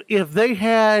 And if they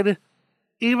had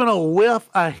even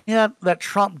a hint that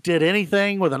Trump did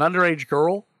anything with an underage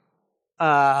girl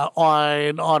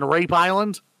on Rape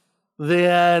Island,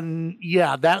 then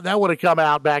yeah, that would have come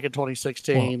out back in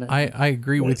 2016. Well, I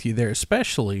agree with you there,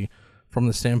 especially from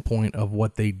the standpoint of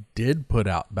what they did put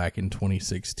out back in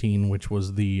 2016, which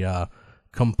was the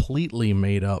completely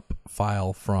made up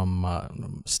file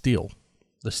from Steele,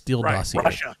 the Steele dossier.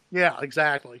 Russia. Yeah,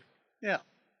 exactly. Yeah.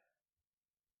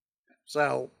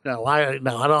 So I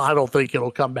don't think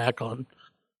it'll come back on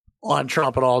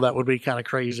Trump at all. That would be kind of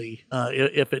crazy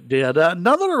if it did. How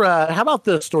about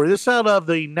this story? This out of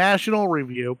the National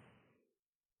Review.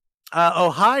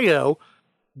 Ohio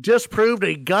disproved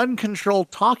a gun control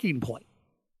talking point.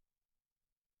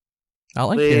 I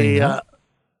like hearing that.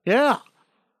 Yeah.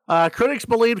 Critics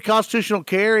believed constitutional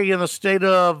carry in the state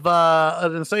of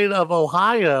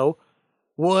Ohio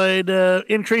would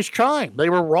increase crime. They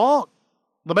were wrong.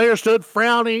 The mayor stood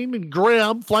frowning and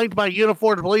grim, flanked by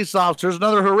uniformed police officers.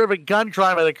 Another horrific gun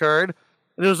crime had occurred.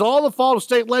 And it was all the fault of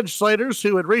state legislators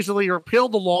who had recently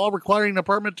repealed the law requiring a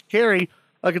permit to carry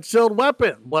a concealed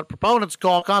weapon, what proponents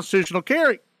call constitutional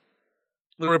carry.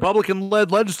 The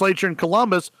Republican-led legislature in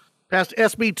Columbus passed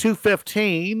SB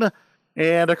 215,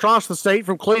 and across the state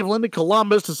from Cleveland to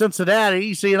Columbus to Cincinnati,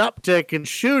 you see an uptick in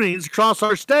shootings across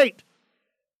our state.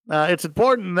 It's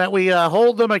important that we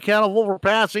hold them accountable for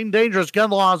passing dangerous gun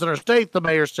laws in our state, the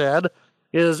mayor said,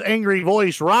 his angry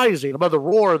voice rising above the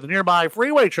roar of the nearby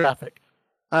freeway traffic.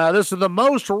 This is the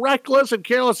most reckless and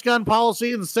careless gun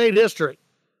policy in state history.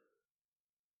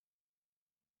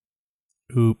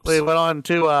 Oops. They went on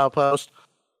to post.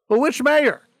 But which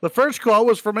mayor? The first quote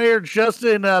was from Mayor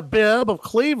Justin Bibb of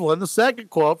Cleveland. The second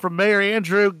quote from Mayor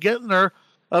Andrew Gintner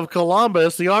of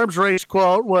Columbus. The arms race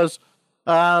quote was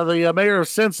the mayor of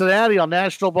Cincinnati on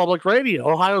National Public Radio.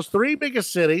 Ohio's three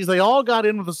biggest cities, they all got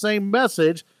in with the same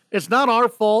message. It's not our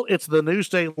fault. It's the new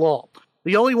state law.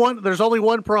 There's only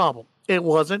one problem. It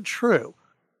wasn't true.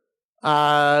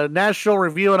 National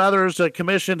Review and others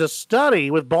commissioned a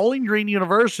study with Bowling Green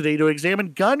University to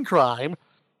examine gun crime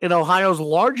in Ohio's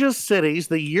largest cities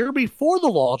the year before the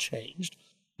law changed,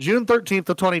 June 13th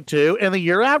of 22, and the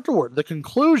year afterward. The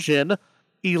conclusion: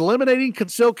 eliminating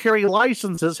concealed carry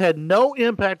licenses had no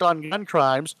impact on gun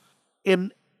crimes.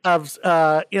 In 6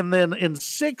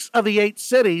 of the 8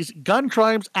 cities, gun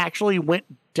crimes actually went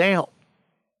down.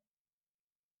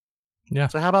 Yeah.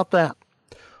 So how about that?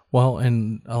 Well,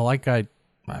 and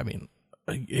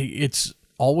it's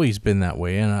always been that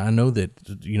way, and I know that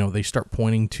they start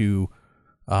pointing to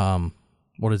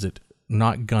what is it?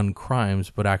 Not gun crimes,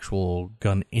 but actual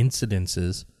gun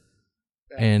incidences.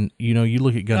 And, you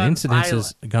look at gun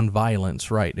incidences, gun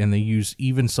violence, right? And they use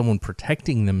even someone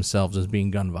protecting themselves as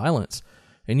being gun violence.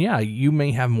 And yeah, you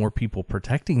may have more people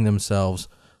protecting themselves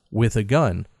with a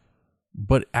gun,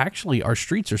 but actually our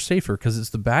streets are safer because it's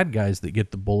the bad guys that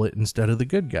get the bullet instead of the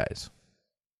good guys.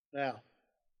 Yeah.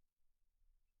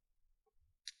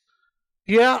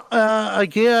 Yeah,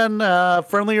 again,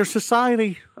 friendlier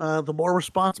society. The more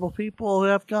responsible people who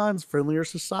have guns, friendlier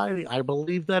society. I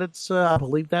believe I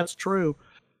believe that's true.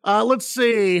 Let's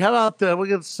see. How about we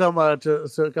get some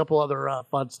to a couple other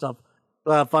fun stuff,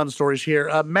 fun stories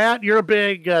here. Matt, you're a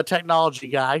big technology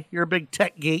guy. You're a big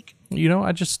tech geek.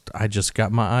 I just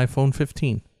got my iPhone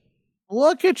 15.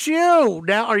 Look at you.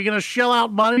 Now, are you going to shell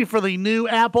out money for the new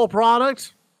Apple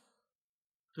product?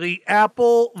 The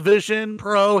Apple Vision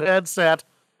Pro headset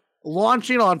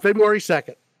launching on February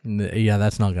 2nd. Yeah,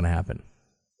 that's not going to happen.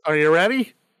 Are you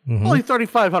ready? Mm-hmm. Only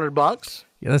 $3,500.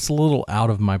 Yeah, that's a little out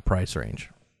of my price range.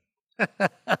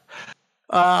 For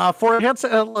a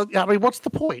headset, I mean, what's the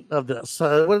point of this?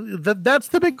 That's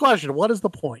the big question. What is the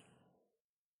point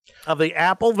of the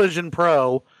Apple Vision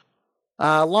Pro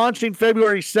launching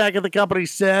February 2nd? The company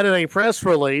said in a press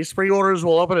release, pre-orders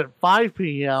will open at 5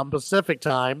 p.m. Pacific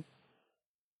time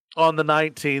on the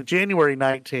 19th, January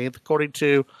 19th, according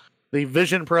to the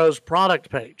Vision Pro's product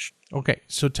page. Okay,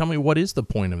 so tell me, what is the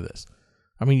point of this?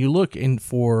 I mean, you look in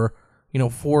for,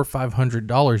 $400 or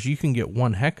 $500, you can get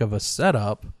one heck of a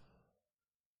setup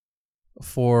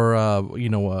for,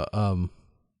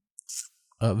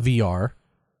 VR.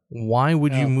 Why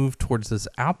would you move towards this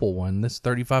Apple one, this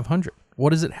 $3,500?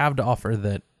 What does it have to offer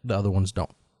that the other ones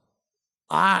don't?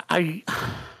 I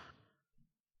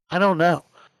don't know.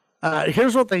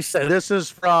 Here's what they say. This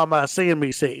is from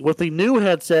CNBC. With the new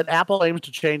headset, Apple aims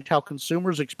to change how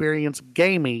consumers experience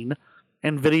gaming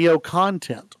and video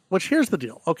content. Which, here's the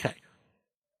deal. Okay.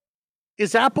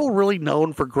 Is Apple really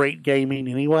known for great gaming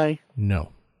anyway?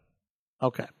 No.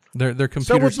 Okay. Their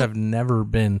computers have never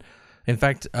been... In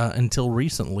fact, until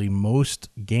recently, most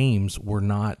games were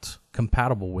not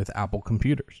compatible with Apple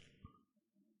computers.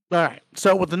 All right.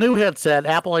 So with the new headset,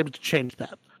 Apple aims to change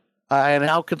that. And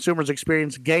how consumers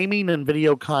experience gaming and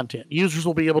video content. Users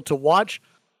will be able to watch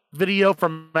video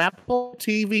from Apple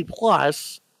TV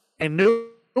Plus and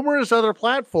numerous other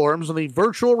platforms on the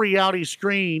virtual reality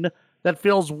screen that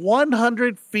feels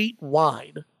 100 feet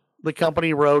wide, the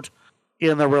company wrote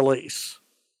in the release.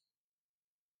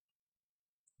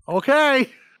 Okay.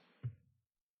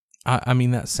 I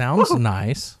mean, that sounds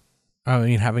nice. I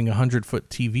mean, having a 100-foot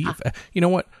TV. You know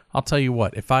what? I'll tell you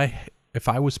what. If I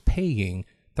was paying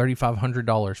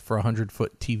 $3,500 for a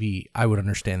 100-foot TV, I would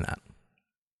understand that.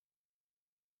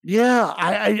 Yeah,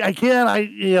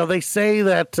 they say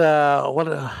that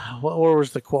what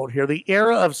was the quote here? The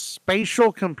era of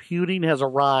spatial computing has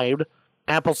arrived.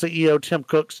 Apple CEO Tim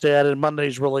Cook said in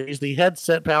Monday's release. The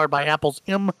headset powered by Apple's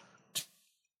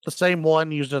the same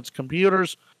one used in its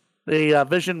computers. The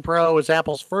Vision Pro is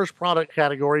Apple's first product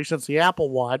category since the Apple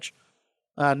Watch.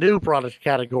 New product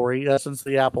category since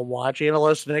the Apple Watch.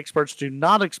 Analysts and experts do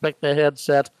not expect the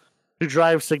headset to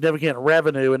drive significant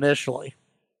revenue initially.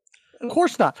 Of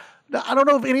course not. I don't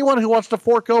know of anyone who wants to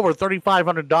fork over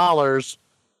 $3,500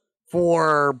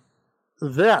 for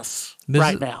this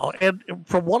right now. And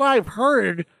from what I've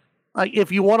heard, like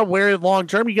if you want to wear it long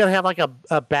term, you got to have like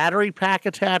a battery pack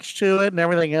attached to it and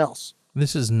everything else.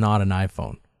 This is not an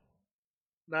iPhone.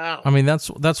 No. I mean, that's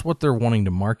what they're wanting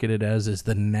to market it as, is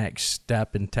the next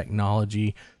step in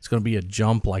technology. It's going to be a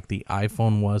jump like the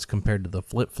iPhone was compared to the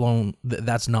flip phone.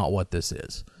 That's not what this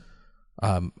is.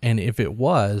 And if it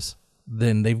was,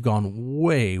 then they've gone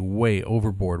way, way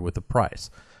overboard with the price.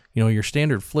 Your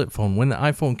standard flip phone, when the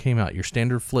iPhone came out, your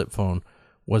standard flip phone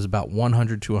was about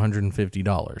 $100 to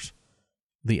 $150.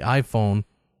 The iPhone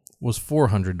was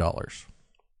 $400.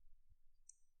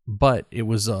 But it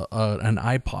was an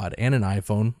iPod and an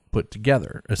iPhone put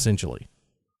together, essentially,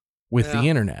 with the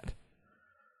internet.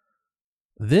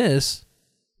 This,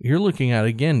 you're looking at,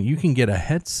 again, you can get a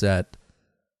headset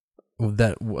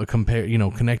that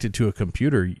connected to a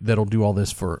computer that'll do all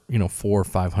this for, $400 or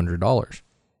 $500.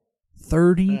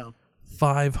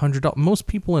 $3,500. Most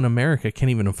people in America can't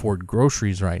even afford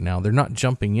groceries right now. They're not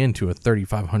jumping into a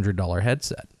 $3,500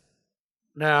 headset.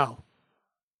 No.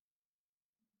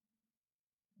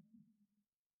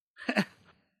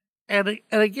 And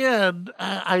again,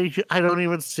 I don't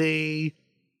even see.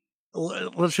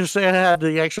 Let's just say I had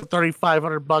the extra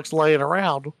 $3,500 laying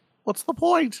around. What's the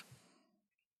point?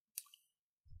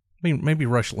 I mean, maybe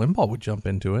Rush Limbaugh would jump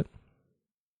into it.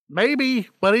 Maybe,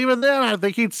 but even then, I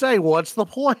think he'd say, "What's the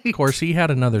point?" Of course, he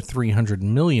had another $300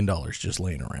 million just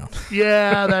laying around.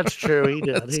 Yeah, that's true. He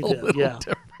did. That's He a did. little Yeah.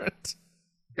 different.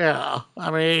 Yeah.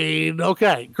 I mean,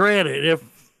 okay, granted, if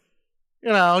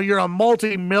you're a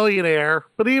multi-millionaire,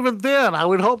 but even then, I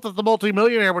would hope that the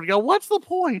multi-millionaire would go, "What's the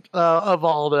point of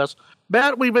all this?"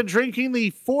 Matt, we've been drinking the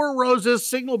Four Roses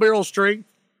single barrel strength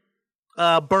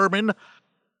bourbon.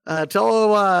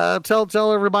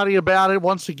 Tell everybody about it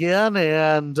once again,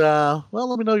 and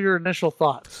let me know your initial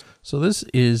thoughts. So this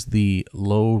is the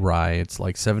low rye. It's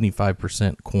like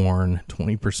 75% corn,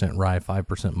 20% rye,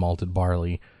 5% malted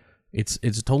barley. It's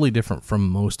totally different from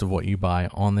most of what you buy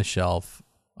on the shelf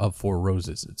of Four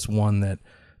Roses. It's one that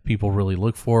people really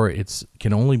look for. It's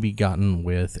can only be gotten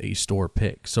with a store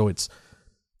pick, so it's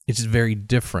very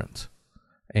different.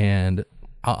 And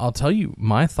I'll tell you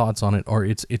my thoughts on it are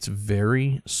it's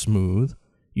very smooth.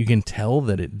 You can tell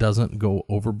that it doesn't go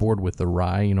overboard with the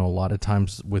rye. A lot of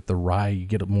times with the rye, you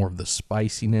get more of the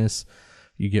spiciness.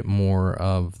 You get more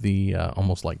of the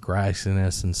almost like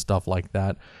grassiness and stuff like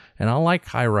that. And I like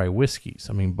high rye whiskeys.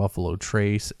 I mean, Buffalo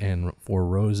Trace and Four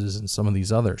Roses and some of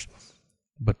these others.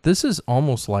 But this is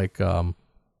almost like,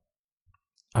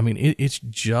 it's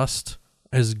just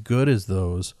as good as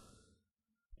those.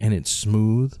 And it's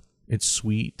smooth. It's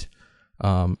sweet.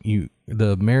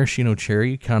 The maraschino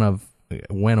cherry kind of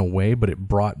went away, but it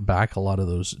brought back a lot of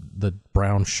the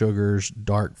brown sugars,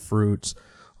 dark fruits,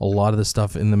 a lot of the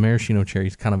stuff in the maraschino cherry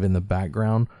is kind of in the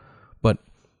background. But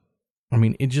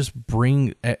it just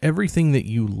brings everything that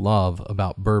you love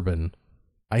about bourbon.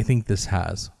 I think this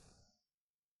has.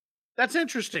 That's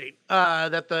interesting.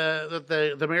 That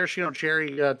the maraschino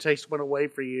cherry taste went away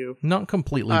for you. Not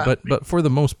completely, but for the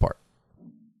most part.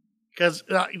 Because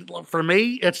for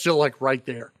me, it's still like right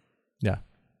there. Yeah.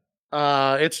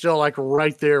 It's still like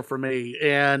right there for me,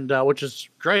 and which is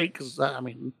great because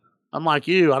I'm like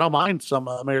you, I don't mind some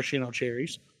maraschino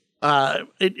cherries.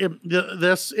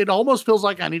 It almost feels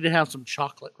like I need to have some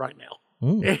chocolate right now.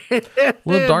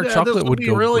 Well, dark chocolate would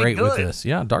go really great good with this.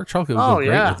 Yeah, dark chocolate would go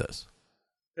great with this.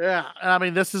 Yeah,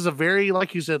 this is a very,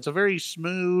 like you said, it's a very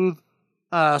smooth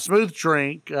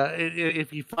drink.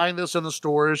 If you find this in the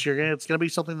stores, it's gonna be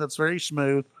something that's very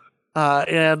smooth.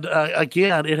 And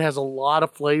again, it has a lot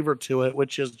of flavor to it,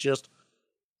 which is just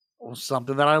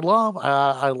something that I love.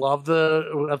 I love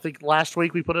I think last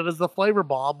week we put it as the flavor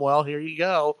bomb. Well, here you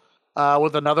go,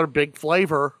 with another big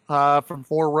flavor, from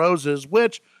Four Roses,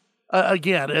 which,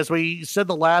 again, as we said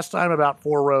the last time about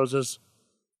Four Roses,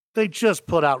 they just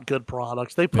put out good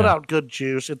products. They put out good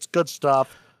juice. It's good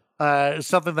stuff. It's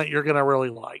something that you're going to really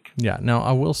like. Yeah. Now,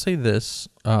 I will say this.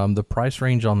 The price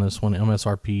range on this one,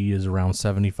 MSRP, is around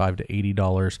 $75 to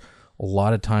 $80. A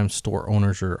lot of times store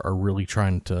owners are really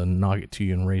trying to knock it to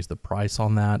you and raise the price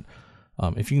on that.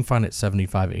 If you can find it $75,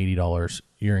 $80,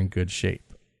 you're in good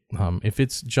shape. If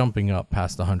it's jumping up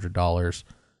past $100,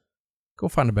 go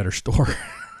find a better store.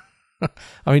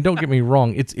 Don't get me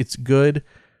wrong. It's good,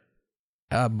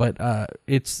 but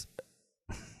it's...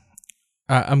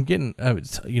 I'm getting,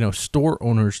 store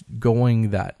owners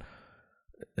going that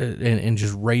and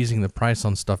just raising the price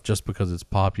on stuff just because it's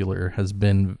popular has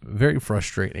been very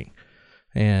frustrating.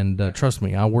 And trust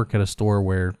me, I work at a store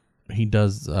where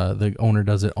the owner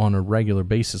does it on a regular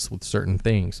basis with certain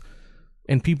things,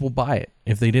 and people buy it.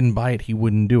 If they didn't buy it, he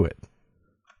wouldn't do it.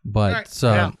 But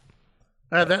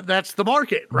that's the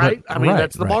market, right?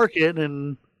 That's the market,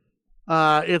 and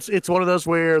it's one of those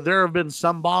where there have been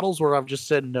some bottles where I've just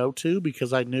said no to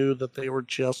because I knew that they were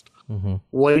just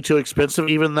way too expensive,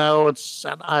 even though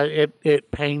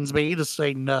it pains me to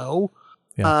say no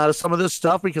to some of this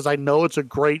stuff because I know it's a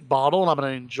great bottle and I'm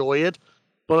going to enjoy it.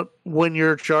 But when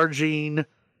you're charging,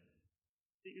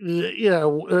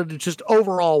 just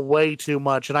overall way too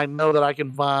much, and I know that I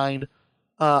can find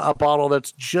a bottle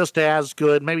that's just as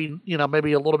good, maybe a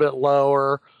little bit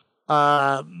lower,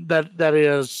 that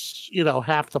is,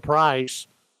 half the price.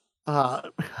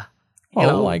 Stop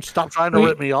trying to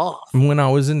rip me off. When I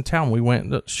was in town, we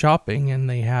went shopping and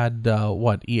they had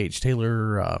E.H.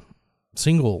 Taylor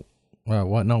single.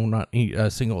 Not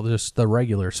single, just the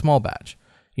regular small batch.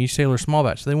 E.H. Taylor small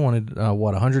batch. They wanted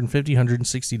 $150,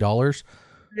 $160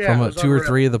 from 2 or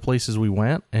 3 of the places we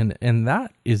went, and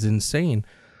that is insane.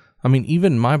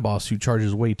 Even my boss, who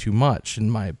charges way too much, in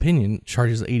my opinion,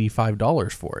 charges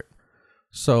 $85 for it.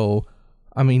 So,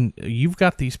 you've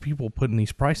got these people putting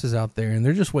these prices out there, and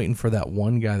they're just waiting for that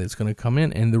one guy that's going to come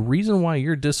in. And the reason why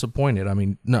you're disappointed,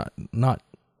 not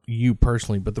you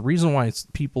personally, but the reason why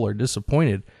people are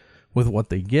disappointed with what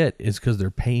they get is because they're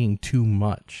paying too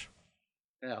much.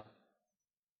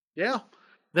 Yeah.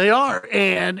 They are.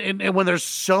 And when there's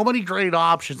so many great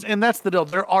options, and that's the deal,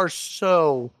 there are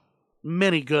so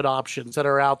many good options that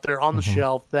are out there on the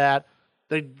shelf that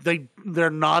they're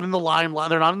not in the limelight,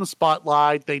 they're not in the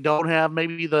spotlight. They don't have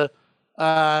maybe the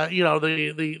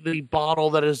the bottle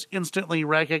that is instantly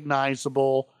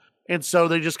recognizable. And so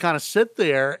they just kind of sit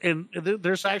there, and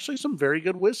there's actually some very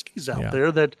good whiskeys out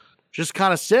there that just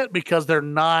kind of sit because they're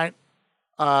not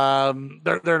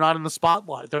they're not in the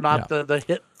spotlight. They're not the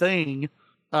hit thing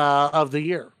of the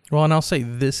year. Well, and I'll say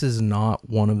this is not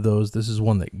one of those. This is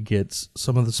one that gets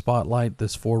some of the spotlight,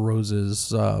 this Four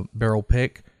Roses barrel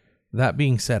pick. That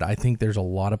being said, I think there's a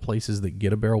lot of places that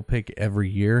get a barrel pick every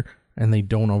year, and they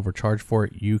don't overcharge for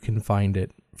it. You can find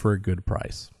it for a good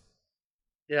price.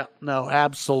 Yeah, no,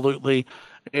 absolutely.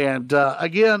 And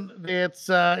again, it's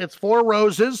Four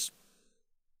Roses,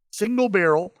 single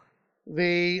barrel.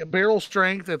 The barrel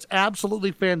strength, it's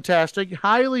absolutely fantastic.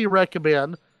 Highly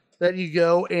recommend that you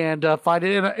go and find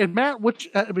it. And Matt,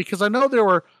 because I know there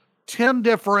were 10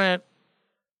 different,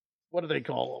 what do they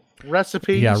call them?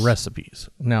 Recipes? Yeah, recipes.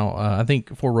 Now, I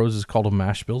think Four Roses called them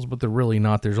mash bills, but they're really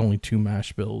not. There's only 2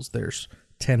 mash bills. There's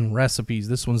 10 recipes.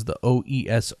 This one's the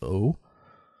OESO.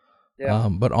 Yeah.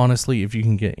 But honestly, if you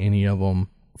can get any of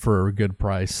them for a good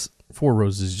price, Four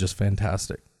Roses is just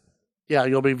fantastic. Yeah,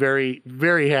 you'll be very,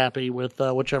 very happy with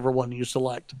whichever one you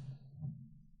select.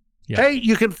 Yeah. Hey,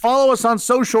 you can follow us on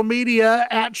social media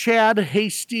at Chad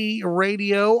Hasty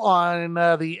Radio on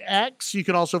the X. You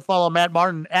can also follow Matt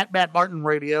Martin at Matt Martin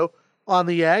Radio on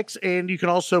the X. And you can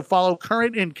also follow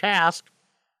Current and Cask.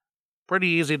 Pretty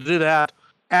easy to do that.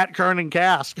 At Current and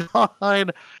Cask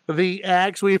on the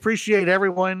X. We appreciate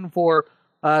everyone for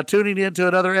tuning in to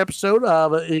another episode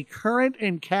of a Current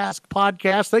and Cask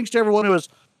podcast. Thanks to everyone who has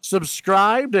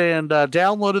subscribed and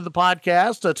downloaded the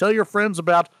podcast. Tell your friends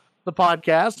about the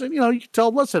podcast, and you can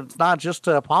tell them, listen, it's not just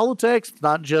politics, it's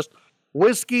not just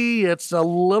whiskey, it's a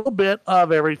little bit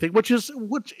of everything, which it's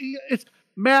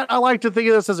Matt, I like to think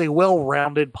of this as a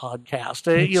well-rounded podcast,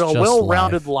 a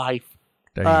well-rounded life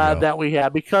that we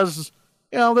have, because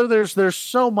there's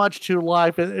so much to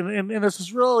life, and this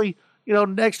is really,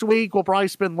 next week we'll probably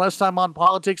spend less time on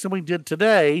politics than we did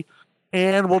today,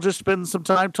 and we'll just spend some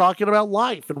time talking about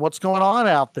life and what's going on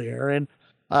out there. And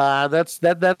that's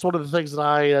one of the things that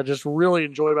I just really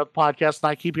enjoy about the podcast. And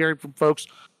I keep hearing from folks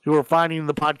who are finding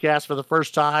the podcast for the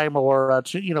first time or,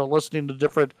 listening to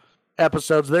different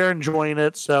episodes. They're enjoying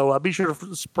it. So be sure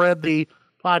to spread the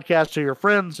podcast to your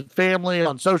friends and family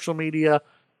on social media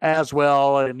as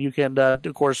well. And you can,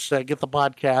 of course, get the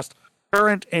podcast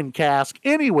Current and Cask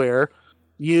anywhere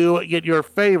you get your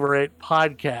favorite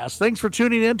podcast. Thanks for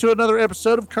tuning in to another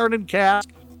episode of Current and Cask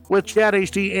with Chad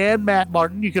Hasty and Matt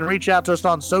Martin. You can reach out to us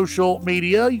on social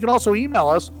media. You can also email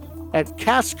us at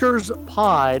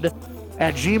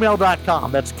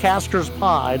caskerspod@gmail.com. That's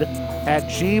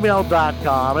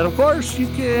caskerspod@gmail.com. And of course, you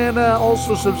can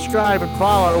also subscribe and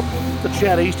follow the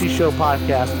Chad Hasty Show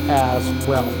podcast as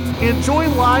well. Enjoy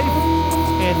life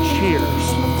and cheers.